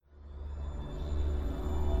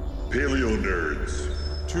Paleo nerds.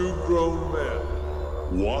 Two grown men.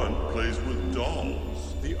 One plays with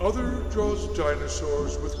dolls. The other draws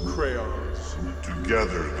dinosaurs with crayons.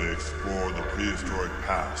 Together, they explore the prehistoric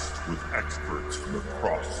past with experts from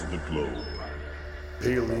across the globe.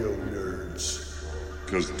 Paleo nerds.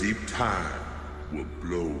 Because deep time will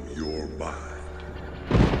blow your mind.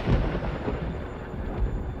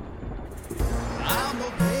 I'm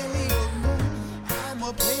a paleo nerd. I'm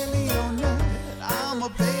a paleo nerd. I'm a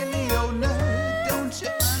paleo nerd. Don't you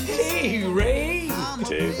understand? Hey, Ray. I'm a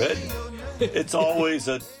David. paleo nerd. It's always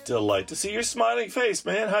a delight to see your smiling face,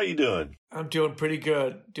 man. How you doing? I'm doing pretty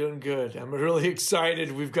good. Doing good. I'm really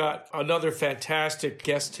excited. We've got another fantastic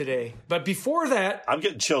guest today. But before that, I'm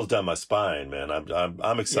getting chills down my spine, man.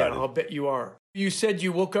 I'm excited. yeah, I'll bet you are. You said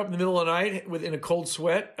you woke up in the middle of the night in a cold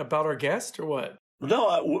sweat about our guest, or what?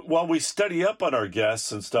 No, well, we study up on our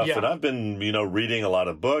guests and stuff, Yeah. and I've been, reading a lot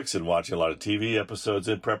of books and watching a lot of TV episodes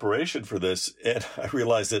in preparation for this, and I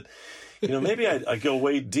realized that, maybe I go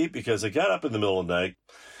way deep because I got up in the middle of the night.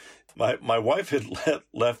 My wife had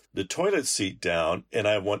left the toilet seat down, and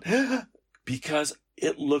I went, because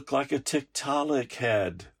it looked like a Tiktaalik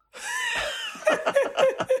head.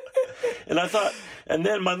 And I thought, and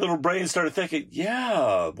then my little brain started thinking,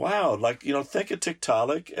 yeah, wow, think of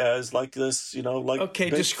Tiktaalik as like this, Okay,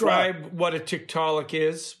 big describe what a Tiktaalik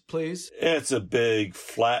is, please. It's a big,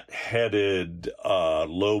 flat-headed,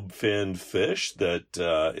 lobe-finned fish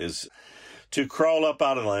that is to crawl up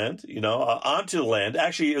out of land, onto the land.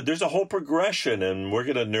 Actually, there's a whole progression, and we're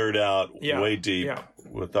going to nerd out way deep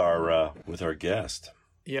with our guest.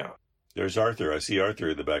 Yeah. There's Arthur. I see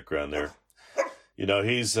Arthur in the background there.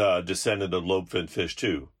 He's descendant of lobe-finned fish,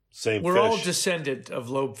 too. Same We're fish. all descendant of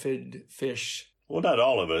lobe-finned fish. Well, not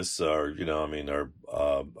all of us are,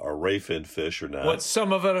 are ray-finned fish or not. What,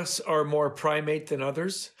 some of us are more primate than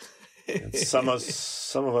others? And some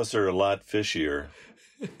of us are a lot fishier.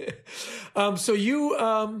 So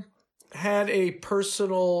you had a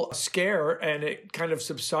personal scare and it kind of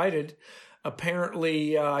subsided.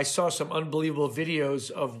 Apparently, I saw some unbelievable videos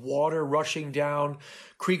of water rushing down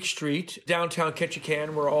Creek Street, downtown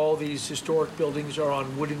Ketchikan, where all these historic buildings are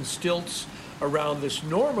on wooden stilts around this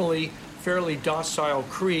normally fairly docile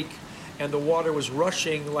creek. And the water was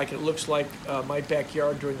rushing like it looks like my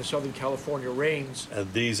backyard during the Southern California rains.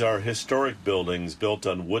 And these are historic buildings built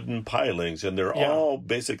on wooden pilings, and they're all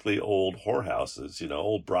basically old whorehouses,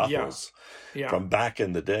 old brothels from back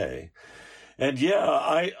in the day. And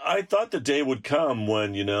I thought the day would come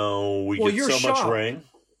when, we get so much rain.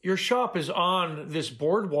 Your shop is on this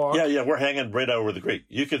boardwalk. Yeah, we're hanging right over the creek.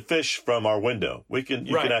 You can fish from our window. You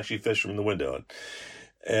can actually fish from the window.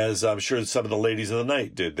 As I'm sure some of the ladies of the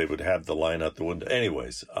night did, they would have the line out the window.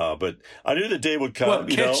 Anyways, but I knew the day would come. Well,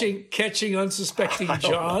 catching unsuspecting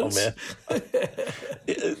Johns. I don't know, man.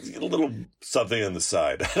 A little something on the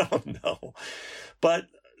side. I don't know. But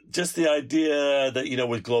just the idea that,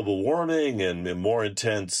 with global warming and more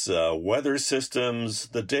intense weather systems,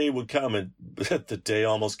 the day would come, and the day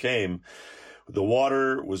almost came. The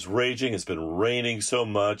water was raging. It's been raining so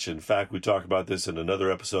much. In fact, we talk about this in another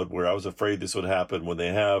episode where I was afraid this would happen when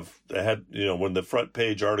when the front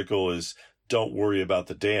page article is "Don't worry about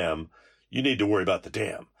the dam," you need to worry about the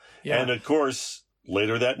dam. Yeah. And of course,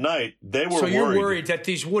 later that night, they were worried. So you're worried that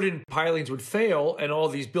these wooden pilings would fail and all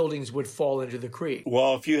these buildings would fall into the creek.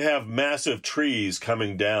 Well, if you have massive trees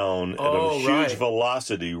coming down at a huge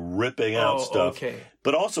velocity, ripping out stuff. Okay.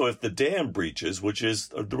 But also if the dam breaches, which is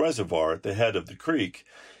the reservoir at the head of the creek,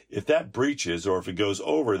 if that breaches or if it goes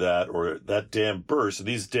over that or that dam bursts, and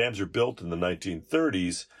these dams are built in the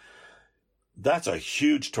 1930s, that's a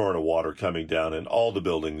huge torrent of water coming down, and all the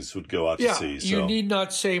buildings would go out to sea. So. You need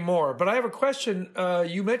not say more. But I have a question.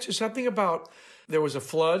 You mentioned something about there was a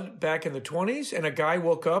flood back in the 20s, and a guy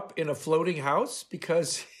woke up in a floating house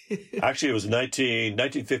because... Actually, it was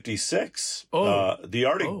 1956. The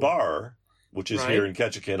Arctic Bar, which is here in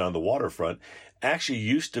Ketchikan on the waterfront, actually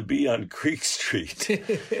used to be on Creek Street.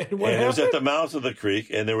 And it was at the mouth of the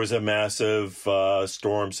creek, and there was a massive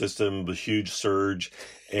storm system, a huge surge,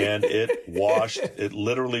 and it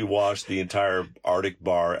literally washed the entire Arctic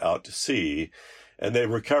Bar out to sea. And they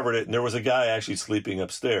recovered it, and there was a guy actually sleeping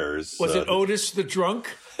upstairs. Was it Otis the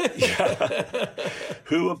drunk?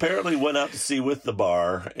 Who apparently went out to sea with the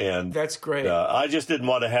bar. And that's great. I just didn't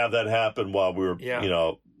want to have that happen while we were,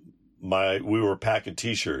 we were packing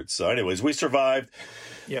T-shirts. So anyways, we survived.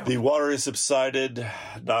 Yeah. The water has subsided,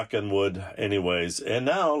 knock on wood. Anyways, and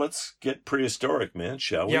now let's get prehistoric, man,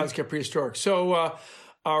 shall we? Yeah, let's get prehistoric. So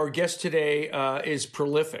our guest today is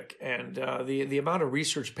prolific, and the amount of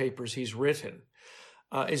research papers he's written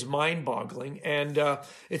is mind-boggling. And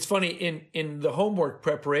it's funny, in the homework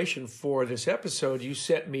preparation for this episode, you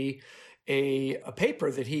sent me a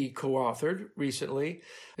paper that he co-authored recently.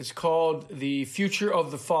 It's called The Future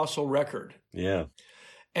of the Fossil Record. Yeah.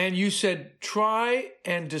 And you said, try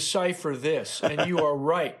and decipher this. And you are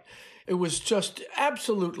right. It was just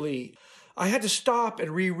absolutely, I had to stop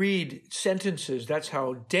and reread sentences. That's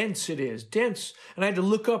how dense it is, dense. And I had to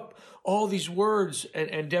look up all these words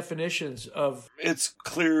and definitions of. It's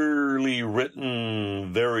clearly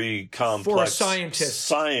written, very complex. For a scientist.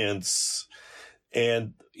 Science.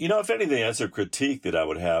 And, if anything, that's a critique that I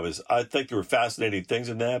would have is I think there were fascinating things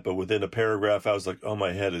in that, but within a paragraph, I was like, oh,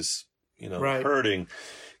 my head is, Right. hurting.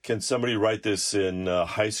 Can somebody write this in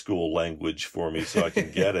high school language for me so I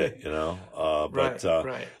can get it,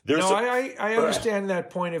 Right. There's I understand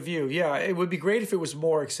that point of view. Yeah, it would be great if it was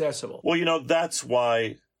more accessible. Well, that's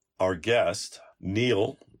why our guest,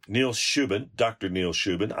 Neil Shubin, Dr. Neil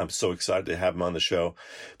Shubin, I'm so excited to have him on the show.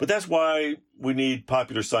 But that's why we need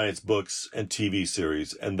popular science books and TV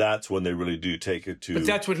series. And that's when they really do take it to. But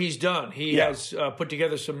that's what he's done. He has put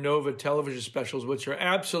together some Nova television specials, which are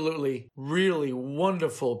absolutely, really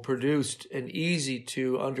wonderful, produced, and easy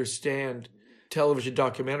to understand television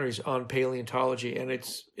documentaries on paleontology. And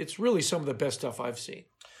it's really some of the best stuff I've seen.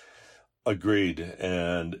 Agreed.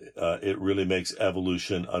 And it really makes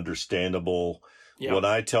evolution understandable. Yeah. When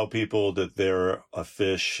I tell people that they're a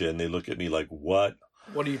fish and they look at me like, what?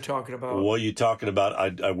 What are you talking about? What are you talking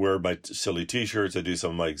about? I wear my silly T-shirts. I do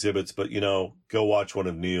some of my exhibits. But, go watch one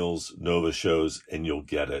of Neil's Nova shows and you'll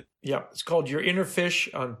get it. Yeah. It's called Your Inner Fish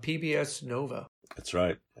on PBS Nova. That's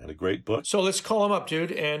right. And a great book. So let's call him up,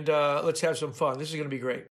 dude, and let's have some fun. This is going to be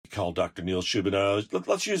great. Call Dr. Neil Shubin.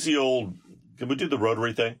 Let's use the old, can we do the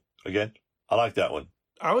rotary thing again? I like that one.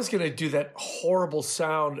 I was going to do that horrible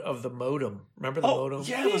sound of the modem. Remember the modem?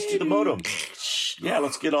 Yeah, let's do the modem. Yeah,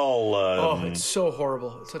 let's get all... it's so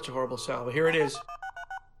horrible. It's such a horrible sound. But here it is.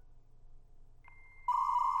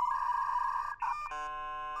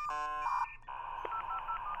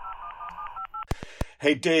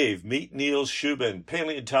 Hey, Dave, meet Neil Shubin,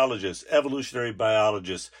 paleontologist, evolutionary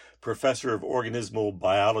biologist, professor of organismal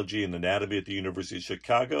biology and anatomy at the University of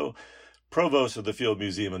Chicago, provost of the Field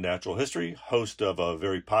Museum of Natural History, host of a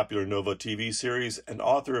very popular Nova TV series, and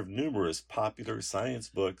author of numerous popular science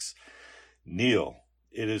books. Neil,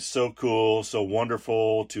 it is so cool, so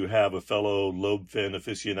wonderful to have a fellow lobefin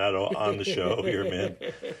aficionado on the show here, man.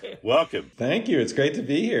 Welcome. Thank you. It's great to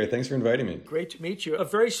be here. Thanks for inviting me. Great to meet you. A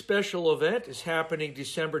very special event is happening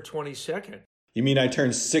December 22nd. You mean I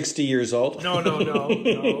turned 60 years old? No. My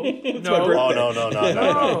birthday.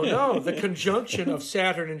 Oh, No. The conjunction of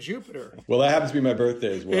Saturn and Jupiter. Well, that happens to be my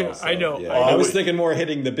birthday as well. Yeah, I know. Yeah. I was thinking more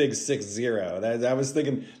hitting the big 6-0. I was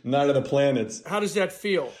thinking none of the planets. How does that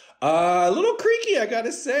feel? A little creaky, I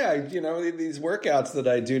gotta say. These workouts that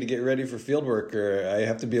I do to get ready for field work, I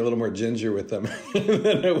have to be a little more ginger with them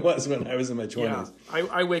than I was when I was in my 20s. Yeah,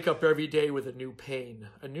 I wake up every day with a new pain,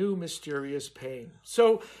 a new mysterious pain.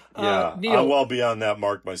 So, Neil, I'm well beyond that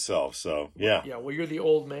mark myself, so yeah. Yeah, well, you're the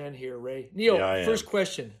old man here, Ray. Neil, first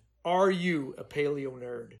question. Are you a paleo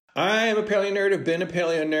nerd? I am a paleo nerd. I've been a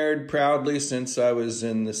paleo nerd proudly since I was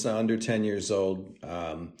under 10 years old.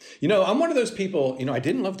 I'm one of those people, I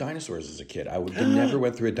didn't love dinosaurs as a kid. I never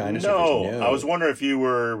went through a dinosaur phase. No, I was wondering if you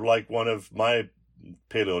were like one of my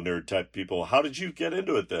paleo nerd type people. How did you get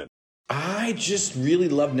into it then? I just really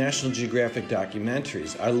loved National Geographic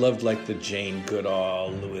documentaries. I loved like the Jane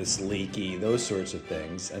Goodall, Louis Leakey, those sorts of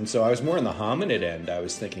things. And so I was more on the hominid end. I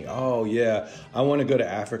was thinking, oh yeah, I want to go to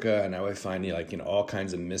Africa and I would find all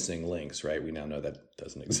kinds of missing links, right? We now know that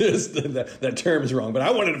doesn't exist. that term is wrong, but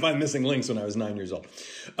I wanted to find missing links when I was 9 years old.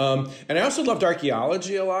 And I also loved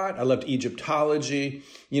archaeology a lot. I loved Egyptology.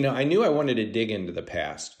 I knew I wanted to dig into the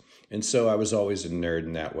past. And so I was always a nerd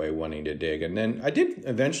in that way, wanting to dig. And then I did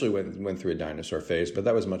eventually went through a dinosaur phase, but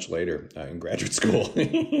that was much later in graduate school,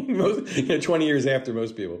 20 years after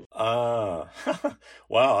most people. Wow,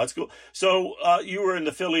 that's cool. So you were in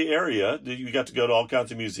the Philly area. You got to go to all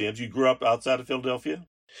kinds of museums. You grew up outside of Philadelphia?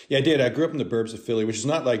 Yeah, I did. I grew up in the burbs of Philly, which is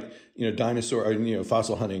not like, dinosaur or,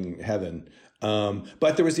 fossil hunting heaven.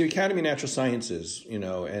 But there was the Academy of Natural Sciences,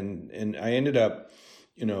 and I ended up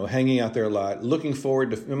hanging out there a lot, looking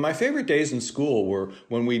forward to my favorite days in school were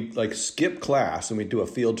when we'd skip class and we'd do a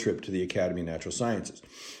field trip to the Academy of Natural Sciences,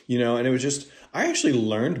 and it was just, I actually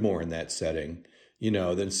learned more in that setting,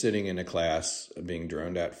 than sitting in a class being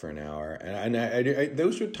droned at for an hour. And I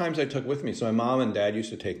those were times I took with me. So my mom and dad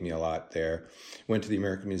used to take me a lot there, went to the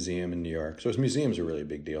American Museum in New York. So museums are really a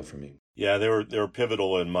big deal for me. Yeah, they were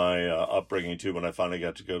pivotal in my upbringing too. When I finally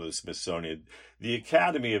got to go to the Smithsonian, the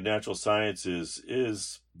Academy of Natural Sciences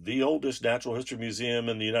is the oldest natural history museum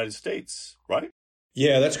in the United States, right?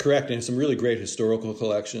 Yeah, that's correct. And some really great historical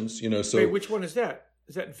collections, So Wait, which one is that?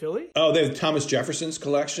 Is that in Philly? Oh, they have Thomas Jefferson's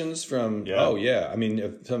collections from. Yeah. Oh, yeah. I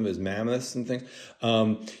mean, some of his mammoths and things.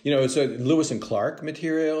 So Lewis and Clark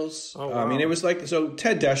materials. Oh, wow. I mean, it was like so.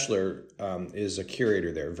 Ted Deschler is a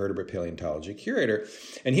curator there, vertebrate paleontology curator,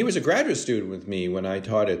 and he was a graduate student with me when I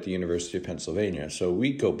taught at the University of Pennsylvania. So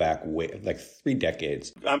we go back like 3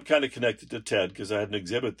 decades. I'm kind of connected to Ted because I had an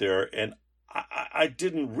exhibit there, and I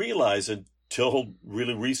didn't realize until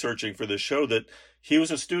really researching for this show that he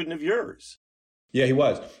was a student of yours. Yeah, he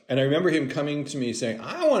was. And I remember him coming to me saying,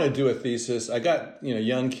 I want to do a thesis. I got,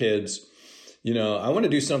 young kids, I want to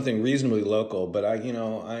do something reasonably local, but I kind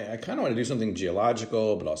of want to do something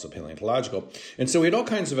geological, but also paleontological. And so we had all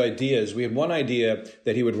kinds of ideas. We had one idea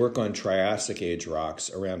that he would work on Triassic age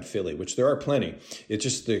rocks around Philly, which there are plenty. It's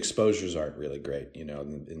just the exposures aren't really great,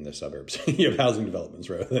 in the suburbs. You have housing developments,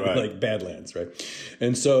 right? Like Badlands, right?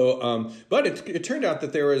 And so, but it turned out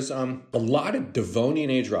that there was a lot of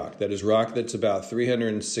Devonian age rock. That is rock that's about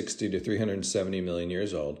 360 to 370 million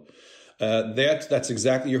years old. That's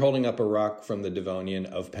exactly, you're holding up a rock from the Devonian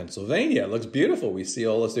of Pennsylvania. It looks beautiful. We see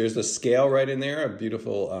all this. There's the scale right in there, a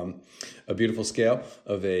beautiful scale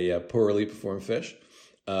of a poorly performed fish.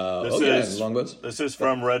 Longboats. This is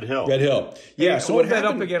from Red Hill. Red Hill. Yeah. So hold that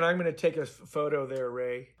up again. I'm going to take a photo there,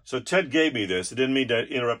 Ray. So Ted gave me this. I didn't mean to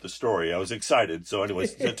interrupt the story. I was excited. So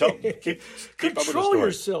anyways, keep up with the Control story.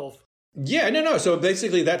 yourself. Yeah, no. So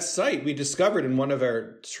basically that site we discovered in one of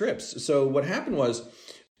our trips. So what happened was,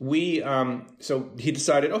 so he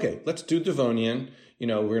decided, okay, let's do Devonian. We're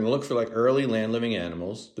going to look for like early land living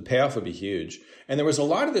animals. The payoff would be huge. And there was a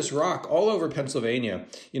lot of this rock all over Pennsylvania.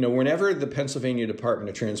 Whenever the Pennsylvania Department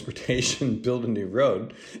of Transportation built a new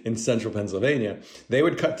road in central Pennsylvania, they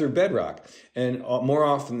would cut through bedrock. And more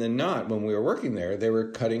often than not, when we were working there, they were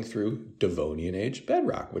cutting through Devonian age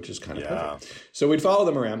bedrock, which is kind of perfect. So we'd follow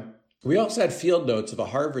them around. We also had field notes of a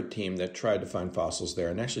Harvard team that tried to find fossils there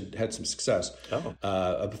and actually had some success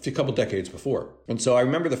a couple decades before. And so I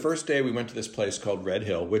remember the first day we went to this place called Red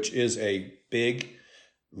Hill, which is a big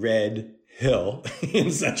red hill in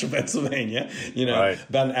central Pennsylvania,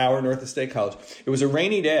 about an hour north of State College. It was a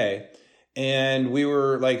rainy day, and we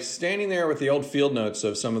were like standing there with the old field notes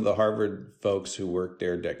of some of the Harvard folks who worked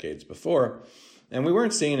there decades before. And we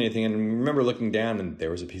weren't seeing anything. And I remember looking down, and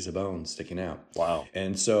there was a piece of bone sticking out. Wow.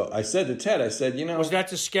 And so I said to Ted, Was that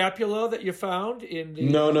the scapula that you found in the...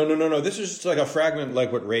 No. This is just like a fragment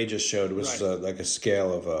like what Ray just showed. It was like a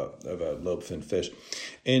scale of a lobe-finned fish.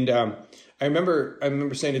 And I remember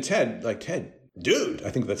saying to Ted, Ted, dude, I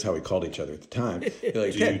think that's how we called each other at the time.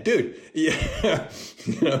 Like, Ted, dude, yeah,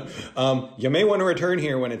 you may want to return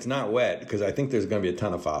here when it's not wet because I think there's going to be a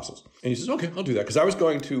ton of fossils. And he says, okay, I'll do that because I was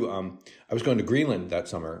going to Greenland that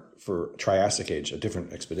summer for Triassic age, a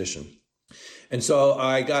different expedition. And so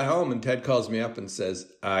I got home and Ted calls me up and says,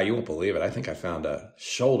 you won't believe it. I think I found a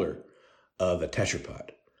shoulder of a tetrapod.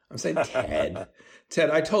 I'm saying, Ted,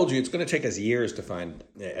 I told you it's going to take us years to find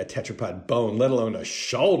a tetrapod bone, let alone a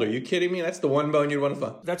shoulder. Are you kidding me? That's the one bone you'd want to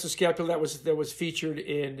find. That's a scapula that was featured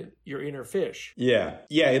in your Inner Fish. Yeah,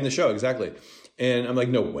 in the show, exactly. And I'm like,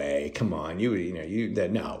 no way, come on,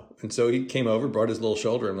 no. And so he came over, brought his little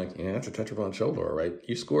shoulder. I'm like, yeah, that's a tetrapod shoulder, all right.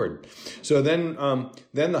 You scored. So then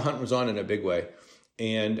the hunt was on in a big way.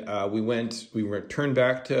 And we returned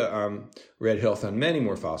back to Red Hill, found many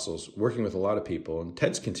more fossils, working with a lot of people. And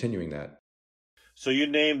Ted's continuing that. So you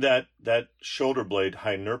named that shoulder blade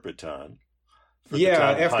Heinurpiton for the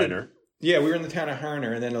town of Heiner. Yeah, we were in the town of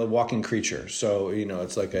Heiner, and then a walking creature. So,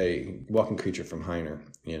 it's like a walking creature from Heiner,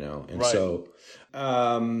 And right. So,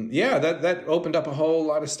 that opened up a whole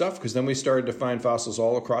lot of stuff because then we started to find fossils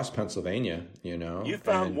all across Pennsylvania, You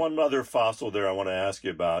found one other fossil there I want to ask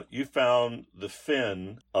you about. You found the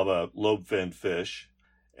fin of a lobe-finned fish,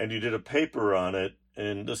 and you did a paper on it,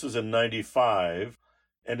 and this was in 95.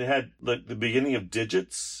 And it had the beginning of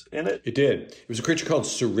digits in it? It did. It was a creature called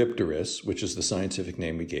Sauropterus, which is the scientific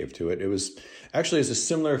name we gave to it. It was actually a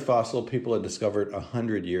similar fossil people had discovered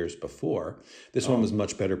 100 years before. This one was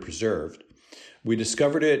much better preserved. We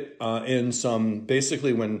discovered it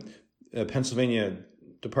basically when Pennsylvania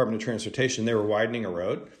Department of Transportation, they were widening a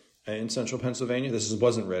road in central Pennsylvania. This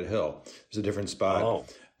wasn't Red Hill. It was a different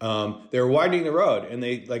spot. They were widening the road, and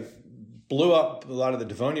they blew up a lot of the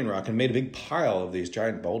Devonian rock and made a big pile of these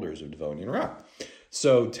giant boulders of Devonian rock.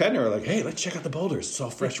 So Ted and I were like, hey, let's check out the boulders. It's all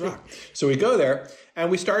fresh rock. So we go there and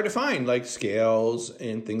we started to find scales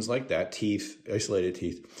and things like that, teeth, isolated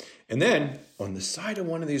teeth. And then on the side of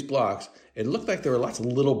one of these blocks, it looked like there were lots of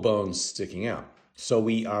little bones sticking out. So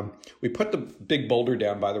we put the big boulder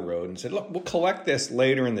down by the road and said, look, we'll collect this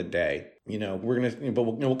later in the day. We're gonna, but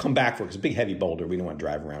we'll come back for it. It's a big heavy boulder. We don't want to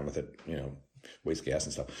drive around with it. Waste gas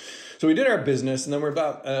and stuff. So we did our business, and then we're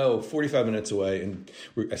about 45 minutes away. And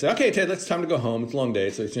I said, okay, Ted, it's time to go home. It's a long day.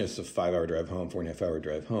 So it's a 5-hour drive home, 4.5-hour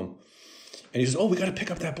drive home. And he says, oh, we got to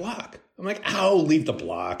pick up that block. I'm like, leave the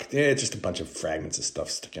block. Yeah, it's just a bunch of fragments of stuff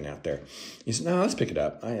sticking out there. He said, no, let's pick it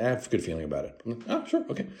up. I have a good feeling about it. I'm like, oh, sure,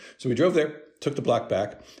 okay. So we drove there, took the block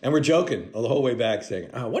back, and we're joking the whole way back saying,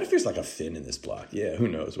 what if there's like a fin in this block? Yeah, who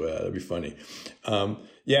knows? Well, that'd be funny.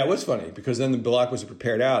 Yeah, it was funny because then the block was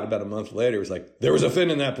prepared out about a month later. It was like, there was a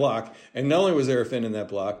fin in that block. And not only was there a fin in that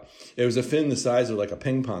block, it was a fin the size of like a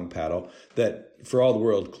ping pong paddle that for all the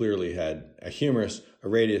world clearly had a humerus, a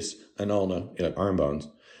radius, an ulna, arm bones,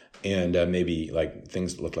 and maybe like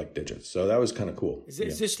things that look like digits. So that was kind of cool.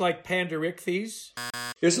 Is this like Panderichthys?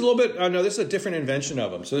 There's a little bit, no, this is a different invention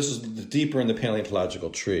of them. So this is deeper in the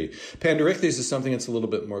paleontological tree. Panderichthys is something that's a little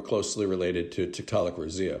bit more closely related to Tiktaalik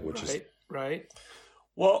rosea, which is... Right.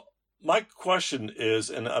 Well, my question is,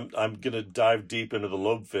 and I'm going to dive deep into the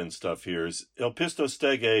lobe fin stuff here, is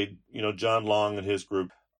Elpistostege, John Long and his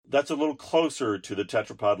group, that's a little closer to the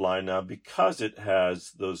tetrapod line now because it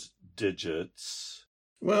has those digits.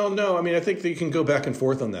 Well, no, I think that you can go back and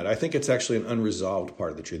forth on that. I think it's actually an unresolved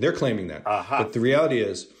part of the tree. They're claiming that. But the reality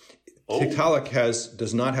is, Tiktaalik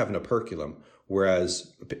does not have an operculum,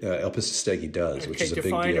 whereas Elpistostege does, which is a big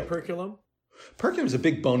deal. Define operculum? Operculum is a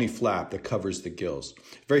big bony flap that covers the gills.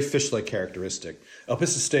 Very fish-like characteristic.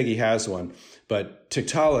 Elpistostege has one, but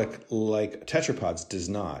Tiktaalik, like tetrapods, does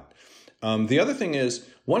not. The other thing is,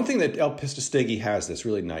 one thing that Elpistostege has that's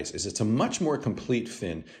really nice is it's a much more complete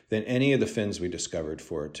fin than any of the fins we discovered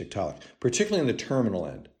for Tiktaalik, particularly in the terminal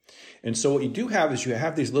end. And so what you do have is you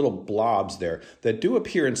have these little blobs there that do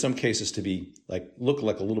appear in some cases to be look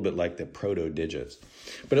like a little bit like the proto-digits.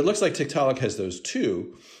 But it looks like Tiktaalik has those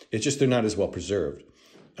too. It's just they're not as well preserved.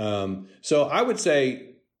 So I would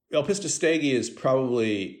say Elpistostege is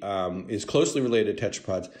probably is closely related to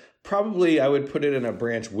tetrapods. Probably I would put it in a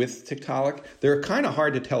branch with Tiktaalik. They're kind of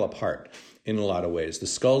hard to tell apart in a lot of ways. The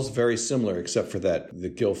skull's very similar except for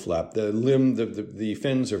the gill flap. The limb, the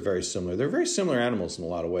fins are very similar. They're very similar animals in a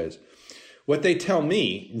lot of ways. What they tell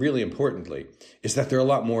me, really importantly, is that there are a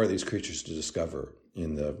lot more of these creatures to discover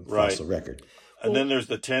in the fossil record. And then there's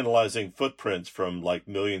the tantalizing footprints from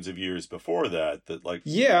millions of years before that.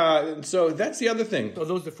 Yeah, so that's the other thing. Are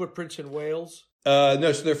those the footprints in Wales?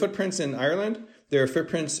 No, so there are footprints in Ireland. There are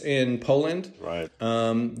footprints in Poland. Right.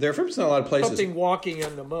 There are footprints in a lot of places. Something walking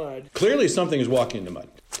in the mud. Clearly something is walking in the mud.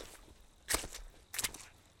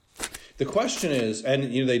 The question is, and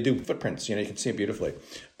they do footprints, you can see it beautifully.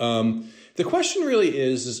 The question really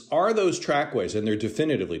is are those trackways, and they're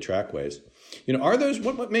definitively trackways, are those,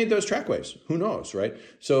 what made those trackways? Who knows, right?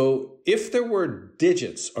 So if there were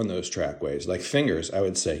digits on those trackways, like fingers, I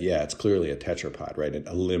would say, yeah, it's clearly a tetrapod, right?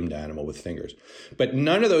 A limbed animal with fingers. But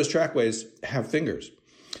none of those trackways have fingers.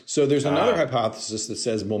 So there's another hypothesis that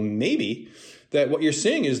says, well, maybe that what you're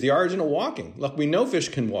seeing is the origin of walking. Look, we know fish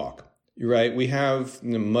can walk, right? We have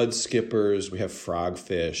mud skippers, we have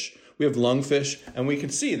frogfish, we have lungfish, and we can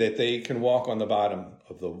see that they can walk on the bottom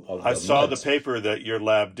of the I saw muds. the paper that your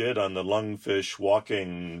lab did on the lungfish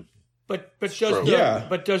walking. But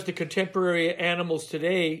does the contemporary animals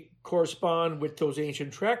today correspond with those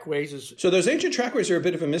ancient trackways? So those ancient trackways are a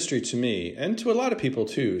bit of a mystery to me and to a lot of people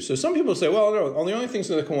too. So some people say, well, no, the only things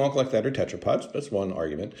that can walk like that are tetrapods. That's one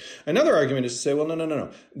argument. Another argument is to say, well,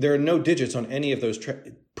 no. There are no digits on any of those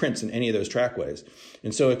prints in any of those trackways.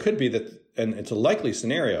 And so it could be that, and it's a likely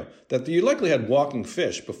scenario, that you likely had walking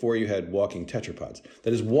fish before you had walking tetrapods.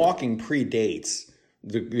 That is, walking predates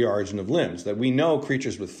the origin of limbs, that we know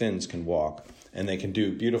creatures with fins can walk and they can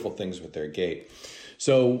do beautiful things with their gait.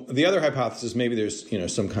 So the other hypothesis, maybe there's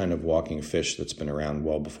some kind of walking fish that's been around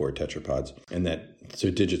well before tetrapods, and so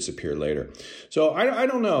digits appear later. So I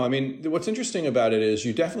don't know. What's interesting about it is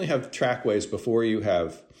you definitely have trackways before you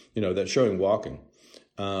have that showing walking,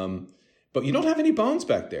 but you don't have any bones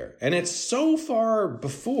back there, and it's so far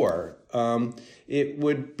before. It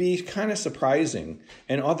would be kind of surprising.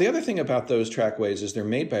 And the other thing about those trackways is they're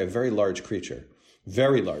made by a very large creature.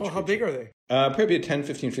 Very large. Oh, how big are they? Probably 10,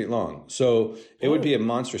 15 feet long. So it would be a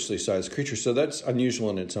monstrously sized creature. So that's unusual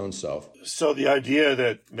in its own self. So the idea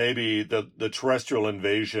that maybe the terrestrial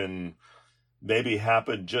invasion maybe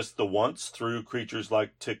happened just the once through creatures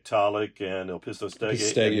like Tiktaalik and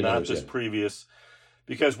Elpistostege and not this previous,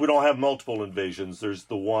 because we don't have multiple invasions. There's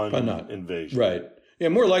the one invasion. Right. Yeah,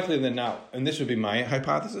 more likely than not, and this would be my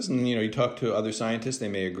hypothesis, and you talk to other scientists, they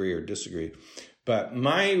may agree or disagree. But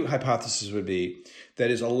my hypothesis would be that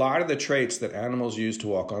is a lot of the traits that animals use to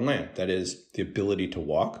walk on land. That is the ability to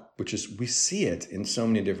walk, which is, we see it in so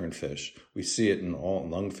many different fish. We see it in all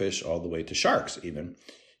lungfish all the way to sharks even,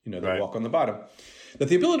 they walk on the bottom. That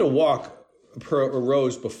the ability to walk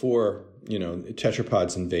arose before,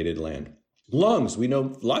 tetrapods invaded land. Lungs, we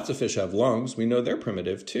know lots of fish have lungs. We know they're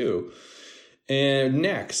primitive too. And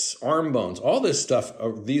necks, arm bones, all this stuff,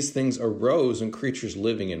 these things arose in creatures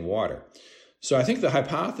living in water. So I think the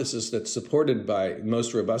hypothesis that's supported by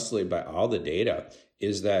most robustly by all the data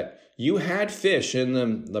is that you had fish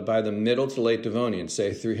in by the middle to late Devonian,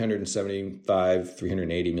 say 375,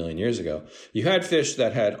 380 million years ago. You had fish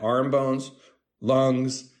that had arm bones,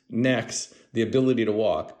 lungs, necks, the ability to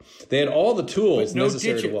walk. They had all the tools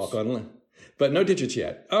necessary to walk on land. But no digits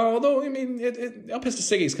yet. Although,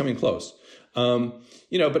 Alpistostege is coming close.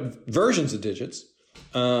 But versions of digits.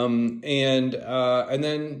 And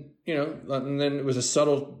then it was a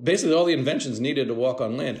subtle, basically all the inventions needed to walk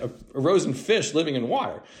on land arose in fish living in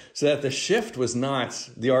water. So that the shift was not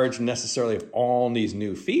the origin necessarily of all these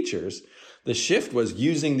new features. The shift was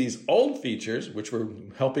using these old features, which were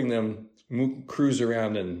helping them cruise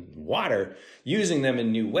around in water, using them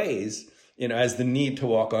in new ways, as the need to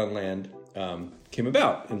walk on land came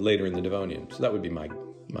about and later in the Devonian. So that would be my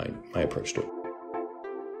approach to it.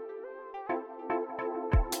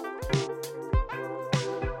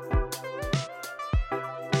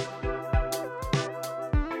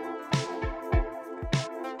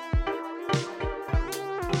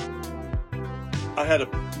 I had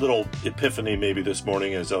a little epiphany maybe this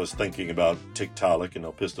morning as I was thinking about Tiktaalik and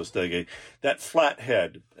Alpistostege. That flat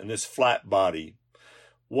head and this flat body,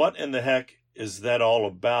 what in the heck is that all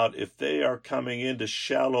about? If they are coming into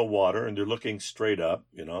shallow water and they're looking straight up,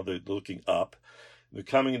 they're looking up, they're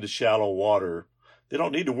coming into shallow water, they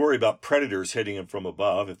don't need to worry about predators hitting them from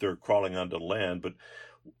above if they're crawling onto land. But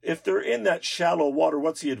if they're in that shallow water,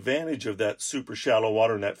 what's the advantage of that super shallow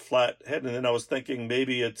water and that flat head? And then I was thinking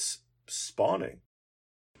maybe it's spawning.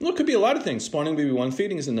 Well, it could be a lot of things. Spawning may be one,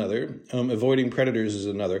 feeding is another, avoiding predators is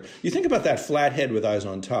another. You think about that flat head with eyes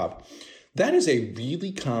on top. That is a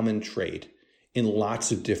really common trait in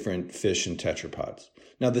lots of different fish and tetrapods.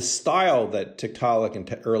 Now, the style that Tiktaalik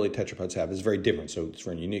and early tetrapods have is very different, so it's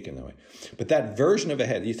very unique in that way. But that version of a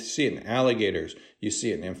head, you see it in alligators, you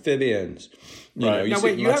see it in amphibians. You have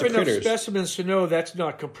enough specimens to know that's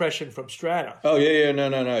not compression from strata. Oh, yeah,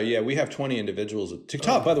 no. Yeah, we have 20 individuals.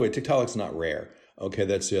 Tiktaalik, by the way, Tiktaalik's not rare. Okay,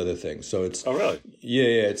 that's the other thing. So it's... Oh, really?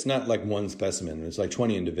 Yeah, it's not like one specimen. It's like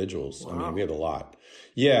 20 individuals. Wow. We have a lot.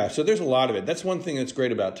 Yeah, so there's a lot of it. That's one thing that's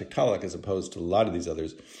great about Tiktaalik as opposed to a lot of these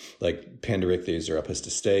others, like Panderichthys or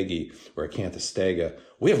Alpistostege or Acanthostega.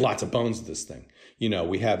 We have lots of bones of this thing.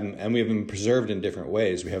 We have them, and we have them preserved in different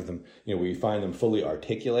ways. We have them, we find them fully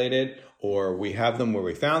articulated, or we have them where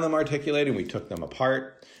we found them articulated and we took them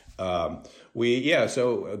apart. We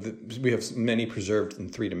have many preserved in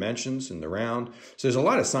 3 dimensions in the round. So there's a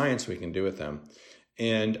lot of science we can do with them.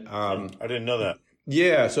 And I didn't know that.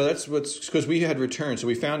 Yeah, so that's because we had returned. So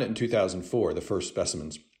we found it in 2004, the first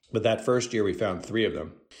specimens. But that first year we found 3 of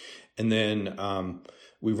them. And then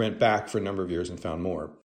we went back for a number of years and found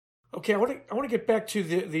more. Okay, I want to get back to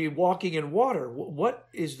the walking in water. What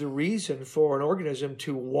is the reason for an organism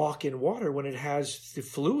to walk in water when it has the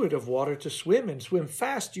fluid of water to swim and swim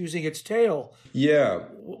fast using its tail? Yeah.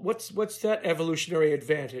 What's that evolutionary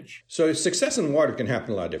advantage? So success in water can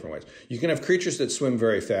happen in a lot of different ways. You can have creatures that swim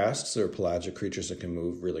very fast, so they're pelagic creatures that can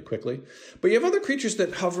move really quickly. But you have other creatures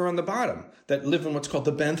that hover on the bottom, that live in what's called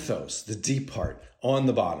the benthos, the deep part, on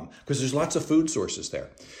the bottom, because there's lots of food sources there.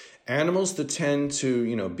 Animals that tend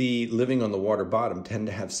to, be living on the water bottom tend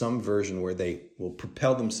to have some version where they will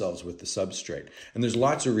propel themselves with the substrate. And there's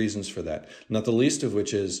lots of reasons for that, not the least of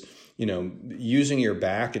which is, using your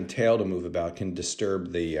back and tail to move about can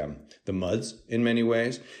disturb the muds in many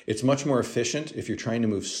ways. It's much more efficient if you're trying to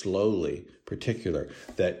move slowly, particular,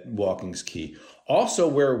 that walking's key. Also,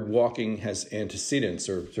 where walking has antecedents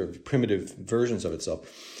or sort of primitive versions of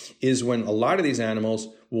itself is when a lot of these animals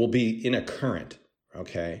will be in a current.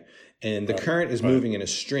 Okay. And the current is moving in a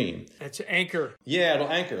stream. It's an anchor. Yeah, it'll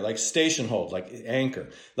anchor, like station hold, like anchor.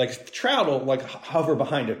 Like trout will hover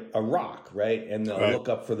behind a rock, right? And they'll look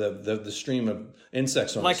up for the stream of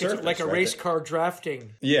insects on the surface. Like a race car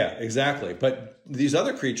drafting. Yeah, exactly. But these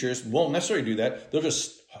other creatures won't necessarily do that. They'll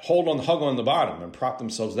just hug on the bottom and prop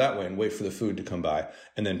themselves that way and wait for the food to come by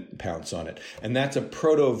and then pounce on it. And that's a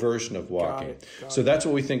proto version of walking. So that's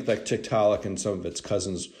what we think like Tiktaalik and some of its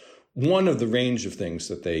cousins, one of the range of things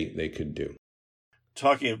that they could do.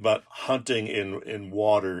 talking about hunting in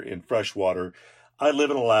water, in fresh water. I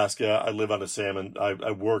live in Alaska. I live on a salmon.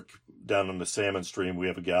 I work down on the salmon stream. We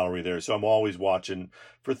have a gallery there. So I'm always watching.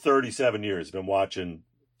 For 37 years, I've been watching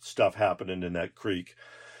stuff happening in that creek.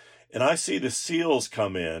 And I see the seals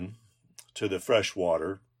come in to the fresh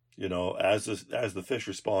water, as the fish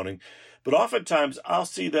are spawning. But oftentimes I'll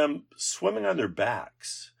see them swimming on their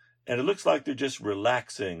backs. And it looks like they're just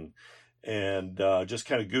relaxing and just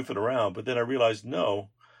kind of goofing around. But then I realized, no,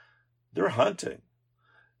 they're hunting.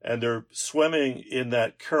 And they're swimming in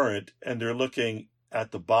that current, and they're looking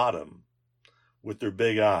at the bottom with their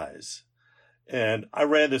big eyes. And I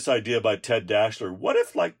ran this idea by Ted Dashler. What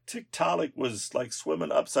if Tiktaalik was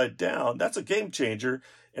swimming upside down? That's a game changer.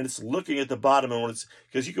 And it's looking at the bottom. And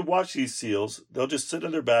because you can watch these seals, they'll just sit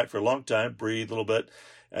on their back for a long time, breathe a little bit,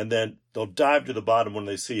 and then they'll dive to the bottom when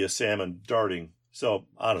they see a salmon darting. So,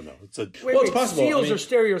 I don't know. It's possible. Seals are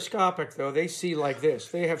stereoscopic, though. They see like this.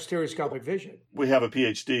 They have stereoscopic vision. We have a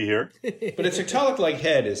PhD here. But a Tiktaalik-like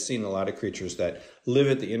head has seen a lot of creatures that live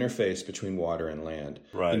at the interface between water and land.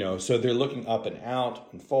 Right. So they're looking up and out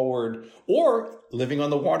and forward, or living on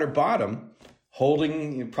the water bottom,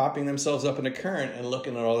 propping themselves up in a current and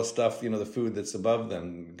looking at all the stuff, the food that's above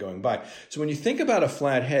them going by. So when you think about a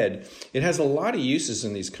flat head, it has a lot of uses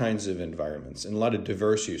in these kinds of environments and a lot of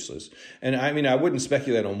diverse uses. And I wouldn't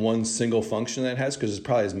speculate on one single function that it has, because it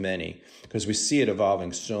probably has many, because we see it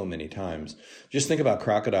evolving so many times. Just think about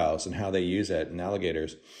crocodiles and how they use it, and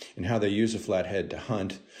alligators, and how they use a flat head to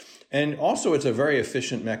hunt. And also, it's a very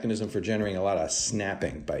efficient mechanism for generating a lot of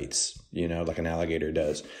snapping bites, like an alligator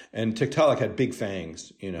does. And Tiktaalik had big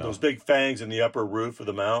fangs, Those big fangs in the upper roof of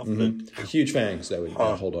the mouth. Mm-hmm. Huge fangs that would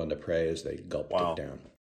hold on to prey as they gulped it down.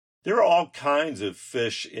 There are all kinds of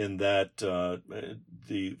fish in that,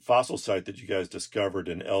 the fossil site that you guys discovered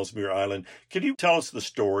in Ellesmere Island. Can you tell us the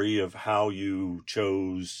story of how you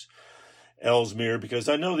chose Ellesmere? Because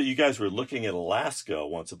I know that you guys were looking at Alaska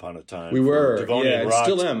once upon a time. We were, Devonian rocks.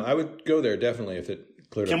 Still am. I would go there definitely if it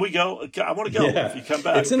cleared up. Can we go? I want to go if you come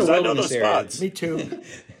back. It's in a wilderness area. Spots. Me too.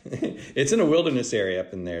 It's in a wilderness area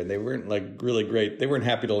up in there. They weren't really great. They weren't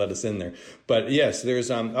happy to let us in there. But yes, there's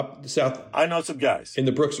up south. I know some guys in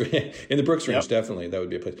the Brooks Range. Definitely, that would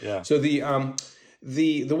be a place. Yeah. So the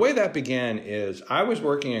way that began is I was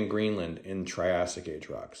working in Greenland in Triassic age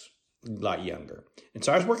rocks, a lot younger, and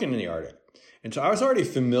so I was working in the Arctic. And so I was already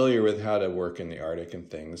familiar with how to work in the Arctic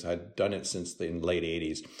and things. I'd done it since the late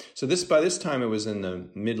 80s. So by this time, it was in the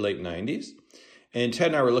mid-late 90s. And Ted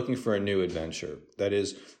and I were looking for a new adventure. That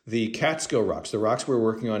is, the Catskill rocks, the rocks we were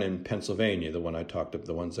working on in Pennsylvania, the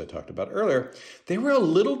ones I talked about earlier, they were a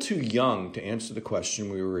little too young to answer the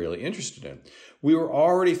question we were really interested in. We were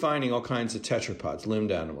already finding all kinds of tetrapods,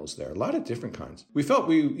 limbed animals there, a lot of different kinds. We felt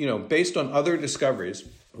based on other discoveries,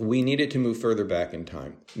 we needed to move further back in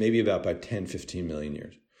time, maybe about by 10, 15 million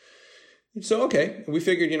years. So, we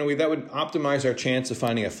figured, that would optimize our chance of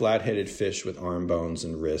finding a flat-headed fish with arm bones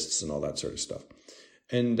and wrists and all that sort of stuff.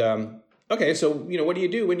 And, so, what do you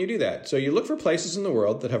do when you do that? So you look for places in the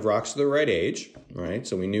world that have rocks of the right age, right?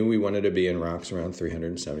 So we knew we wanted to be in rocks around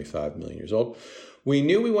 375 million years old. We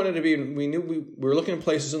knew we were looking at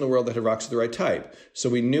places in the world that had rocks of the right type. So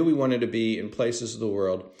we knew we wanted to be in places of the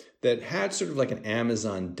world that had sort of like an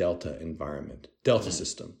Amazon Delta environment, Delta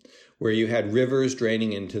system, where you had rivers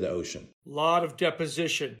draining into the ocean. A lot of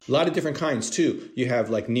deposition. A lot of different kinds, too. You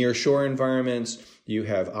have like near shore environments, you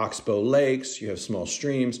have oxbow lakes, you have small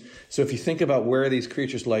streams. So if you think about where these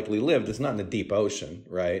creatures likely lived, it's not in the deep ocean,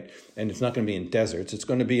 right? And it's not going to be in deserts. It's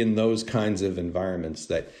going to be in those kinds of environments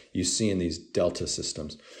that you see in these delta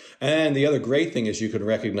systems. And the other great thing is you can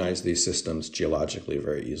recognize these systems geologically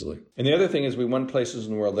very easily. And the other thing is we want places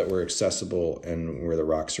in the world that were accessible and where the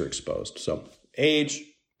rocks are exposed. So age,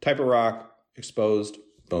 type of rock, exposed,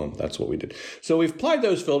 boom, that's what we did. So we've applied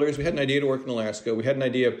those filters. We had an idea to work in Alaska. We had an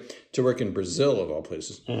idea to work in Brazil, of all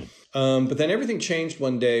places. But then everything changed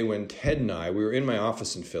one day when Ted and we were in my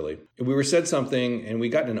office in Philly. We were said something, and we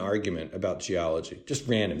got in an argument about geology. Just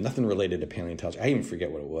random, nothing related to paleontology. I even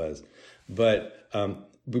forget what it was. But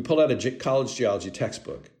we pulled out a college geology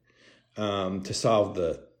textbook to solve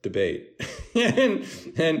the debate. and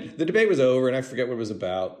the debate was over, and I forget what it was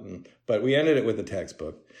about. But we ended it with the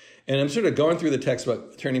textbook. And I'm sort of going through the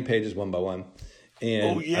textbook, turning pages one by one.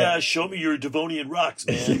 And Oh, yeah, show me your Devonian rocks,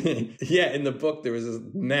 man. yeah, in the book, there was a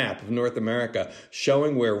map of North America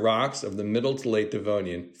showing where rocks of the middle to late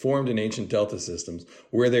Devonian formed in ancient delta systems,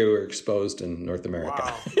 where they were exposed in North America.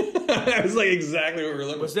 Wow. That was like exactly what we were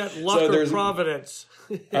looking for. Was that luck or providence?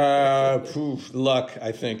 Luck,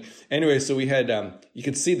 I think. Anyway, so we had, you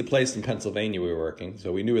could see the place in Pennsylvania we were working,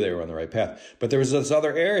 so we knew they were on the right path. But there was this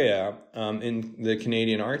other area in the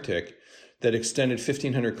Canadian Arctic that extended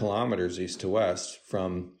 1,500 kilometers east to west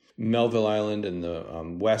from Melville Island in the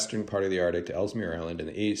western part of the Arctic to Ellesmere Island in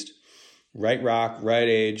the east. Right rock, right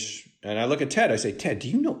age. And I look at Ted, I say, Ted, do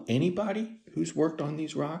you know anybody who's worked on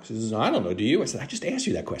these rocks? He says, I don't know, do you? I said, I just asked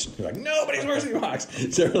you that question. They're like, nobody's worked on these rocks.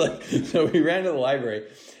 So we ran to the library.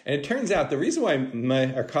 And it turns out the reason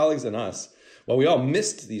why our colleagues and us, while we all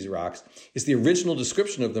missed these rocks, is the original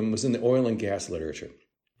description of them was in the oil and gas literature,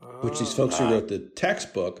 which these folks who wrote the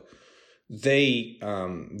textbook, they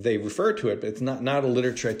refer to it, but it's not a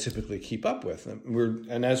literature I typically keep up with.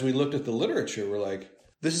 And as we looked at the literature, we're like,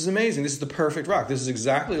 this is amazing. This is the perfect rock. This is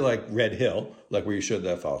exactly like Red Hill, like where you showed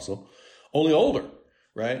that fossil, only older,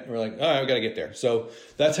 right? And we're like, oh, I've got to get there. So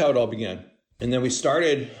that's how it all began. And then we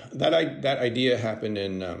started, that idea happened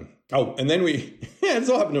in, and then it's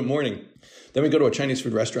all happened in the morning. Then we go to a Chinese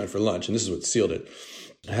food restaurant for lunch, and this is what sealed it.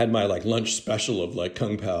 I had my lunch special of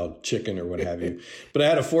Kung Pao chicken or what have you, but I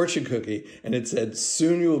had a fortune cookie and it said,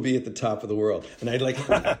 soon you will be at the top of the world. And I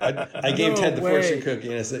gave Ted the fortune cookie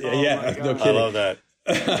and I said, yeah, no kidding. I love that.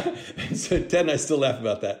 So Ted and I still laugh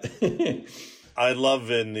about that. I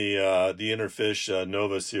love in the Inner Fish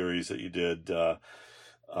Nova series that you did,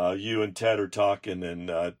 you and Ted are talking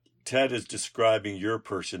and Ted is describing your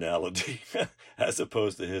personality as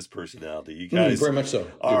opposed to his personality. You guys very much so.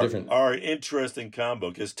 Are different. Are an interesting combo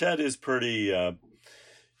because Ted is pretty.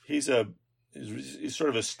 He's sort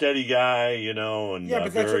of a steady guy, and yeah,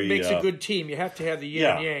 but that's what makes a good team. You have to have the yin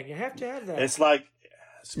and yang. You have to have that. It's like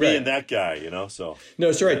me and that guy, So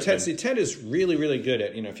no, sorry, Ted. Ted is really, really good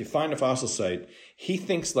at if you find a fossil site, he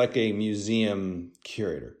thinks like a museum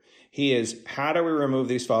curator. He is, how do we remove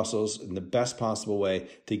these fossils in the best possible way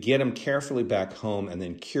to get them carefully back home and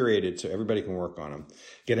then curated so everybody can work on them,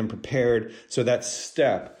 get them prepared. So that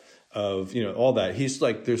step of, all that, he's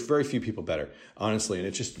like, there's very few people better, honestly. And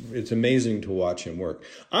it's amazing to watch him work.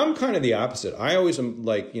 I'm kind of the opposite. I always am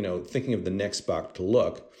thinking of the next spot to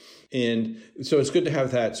look. And so it's good to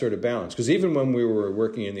have that sort of balance. Because even when we were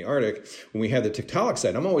working in the Arctic, when we had the Tiktaalik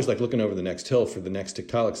site, I'm always looking over the next hill for the next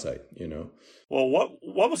Tiktaalik site, Well,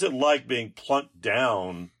 what was it like being plunked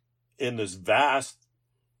down in this vast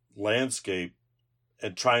landscape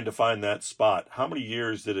and trying to find that spot? How many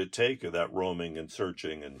years did it take of that roaming and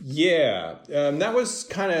searching? And that was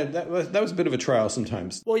that was a bit of a trial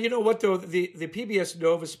sometimes. Well, you know what though, the PBS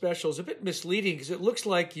Nova special is a bit misleading because it looks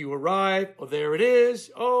like you arrive, there it is,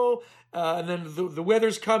 and then the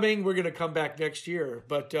weather's coming. We're going to come back next year.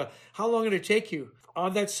 But how long did it take you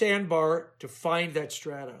on that sandbar to find that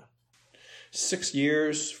strata? 6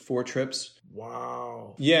 years, 4 trips.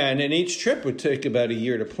 Wow. Yeah, and then each trip would take about a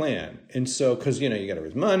year to plan. And so, because, you got to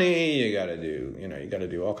raise money, you got to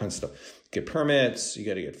do all kinds of stuff. Get permits, you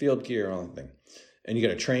got to get field gear, all that thing. And you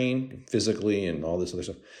got to train physically and all this other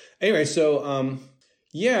stuff. Anyway, so,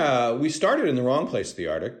 we started in the wrong place of the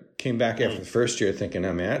Arctic. Came back after the first year thinking,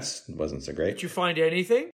 that wasn't so great. Did you find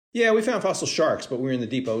anything? Yeah, we found fossil sharks, but we were in the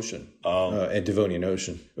deep ocean, at Devonian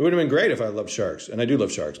Ocean. It would have been great if I loved sharks, and I do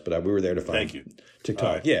love sharks, but we were there to find Tiktaalik.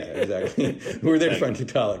 Right. Yeah, exactly. We were there to find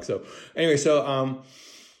Tiktaalik. So anyway,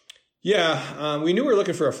 we knew we were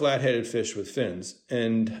looking for a flat-headed fish with fins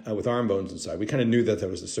and with arm bones inside. We kind of knew that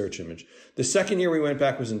was the search image. The second year we went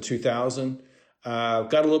back was in 2000.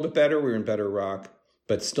 Got a little bit better. We were in better rock,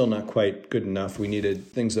 but still not quite good enough. We needed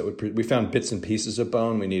things that we found bits and pieces of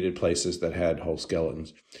bone. We needed places that had whole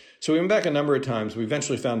skeletons. So we went back a number of times. We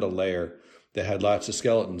eventually found a layer that had lots of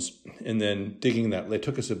skeletons. And then digging that, we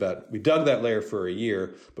dug that layer for a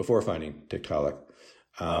year before finding Tiktaalik.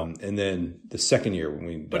 And then the second year when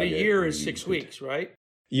we dug But a year is 6 weeks, right?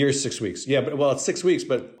 Year is 6 weeks. Yeah, it's 6 weeks,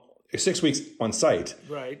 but 6 weeks on site.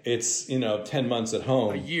 Right. It's, 10 months at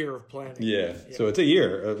home. A year of planning. Yeah. So it's a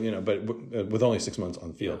year, but with only 6 months on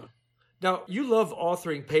the field. Yeah. Now, you love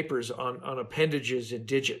authoring papers on appendages and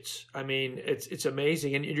digits. I mean, it's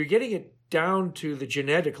amazing. And you're getting it down to the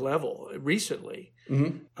genetic level recently.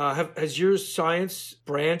 Mm-hmm. Has your science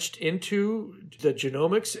branched into the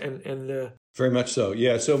genomics and the... Very much so.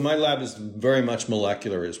 Yeah. So my lab is very much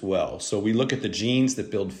molecular as well. So we look at the genes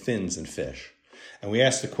that build fins in fish. And we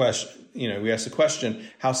ask the question,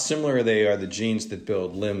 how similar are the genes that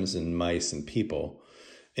build limbs in mice and people?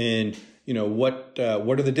 And, what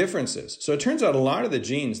are the differences? So it turns out a lot of the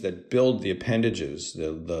genes that build the appendages,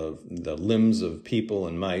 the limbs of people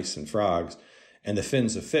and mice and frogs, and the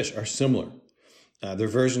fins of fish are similar. They're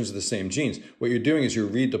versions of the same genes. What you're doing is you're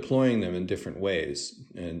redeploying them in different ways.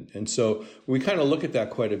 And so we kind of look at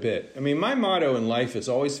that quite a bit. I mean, my motto in life is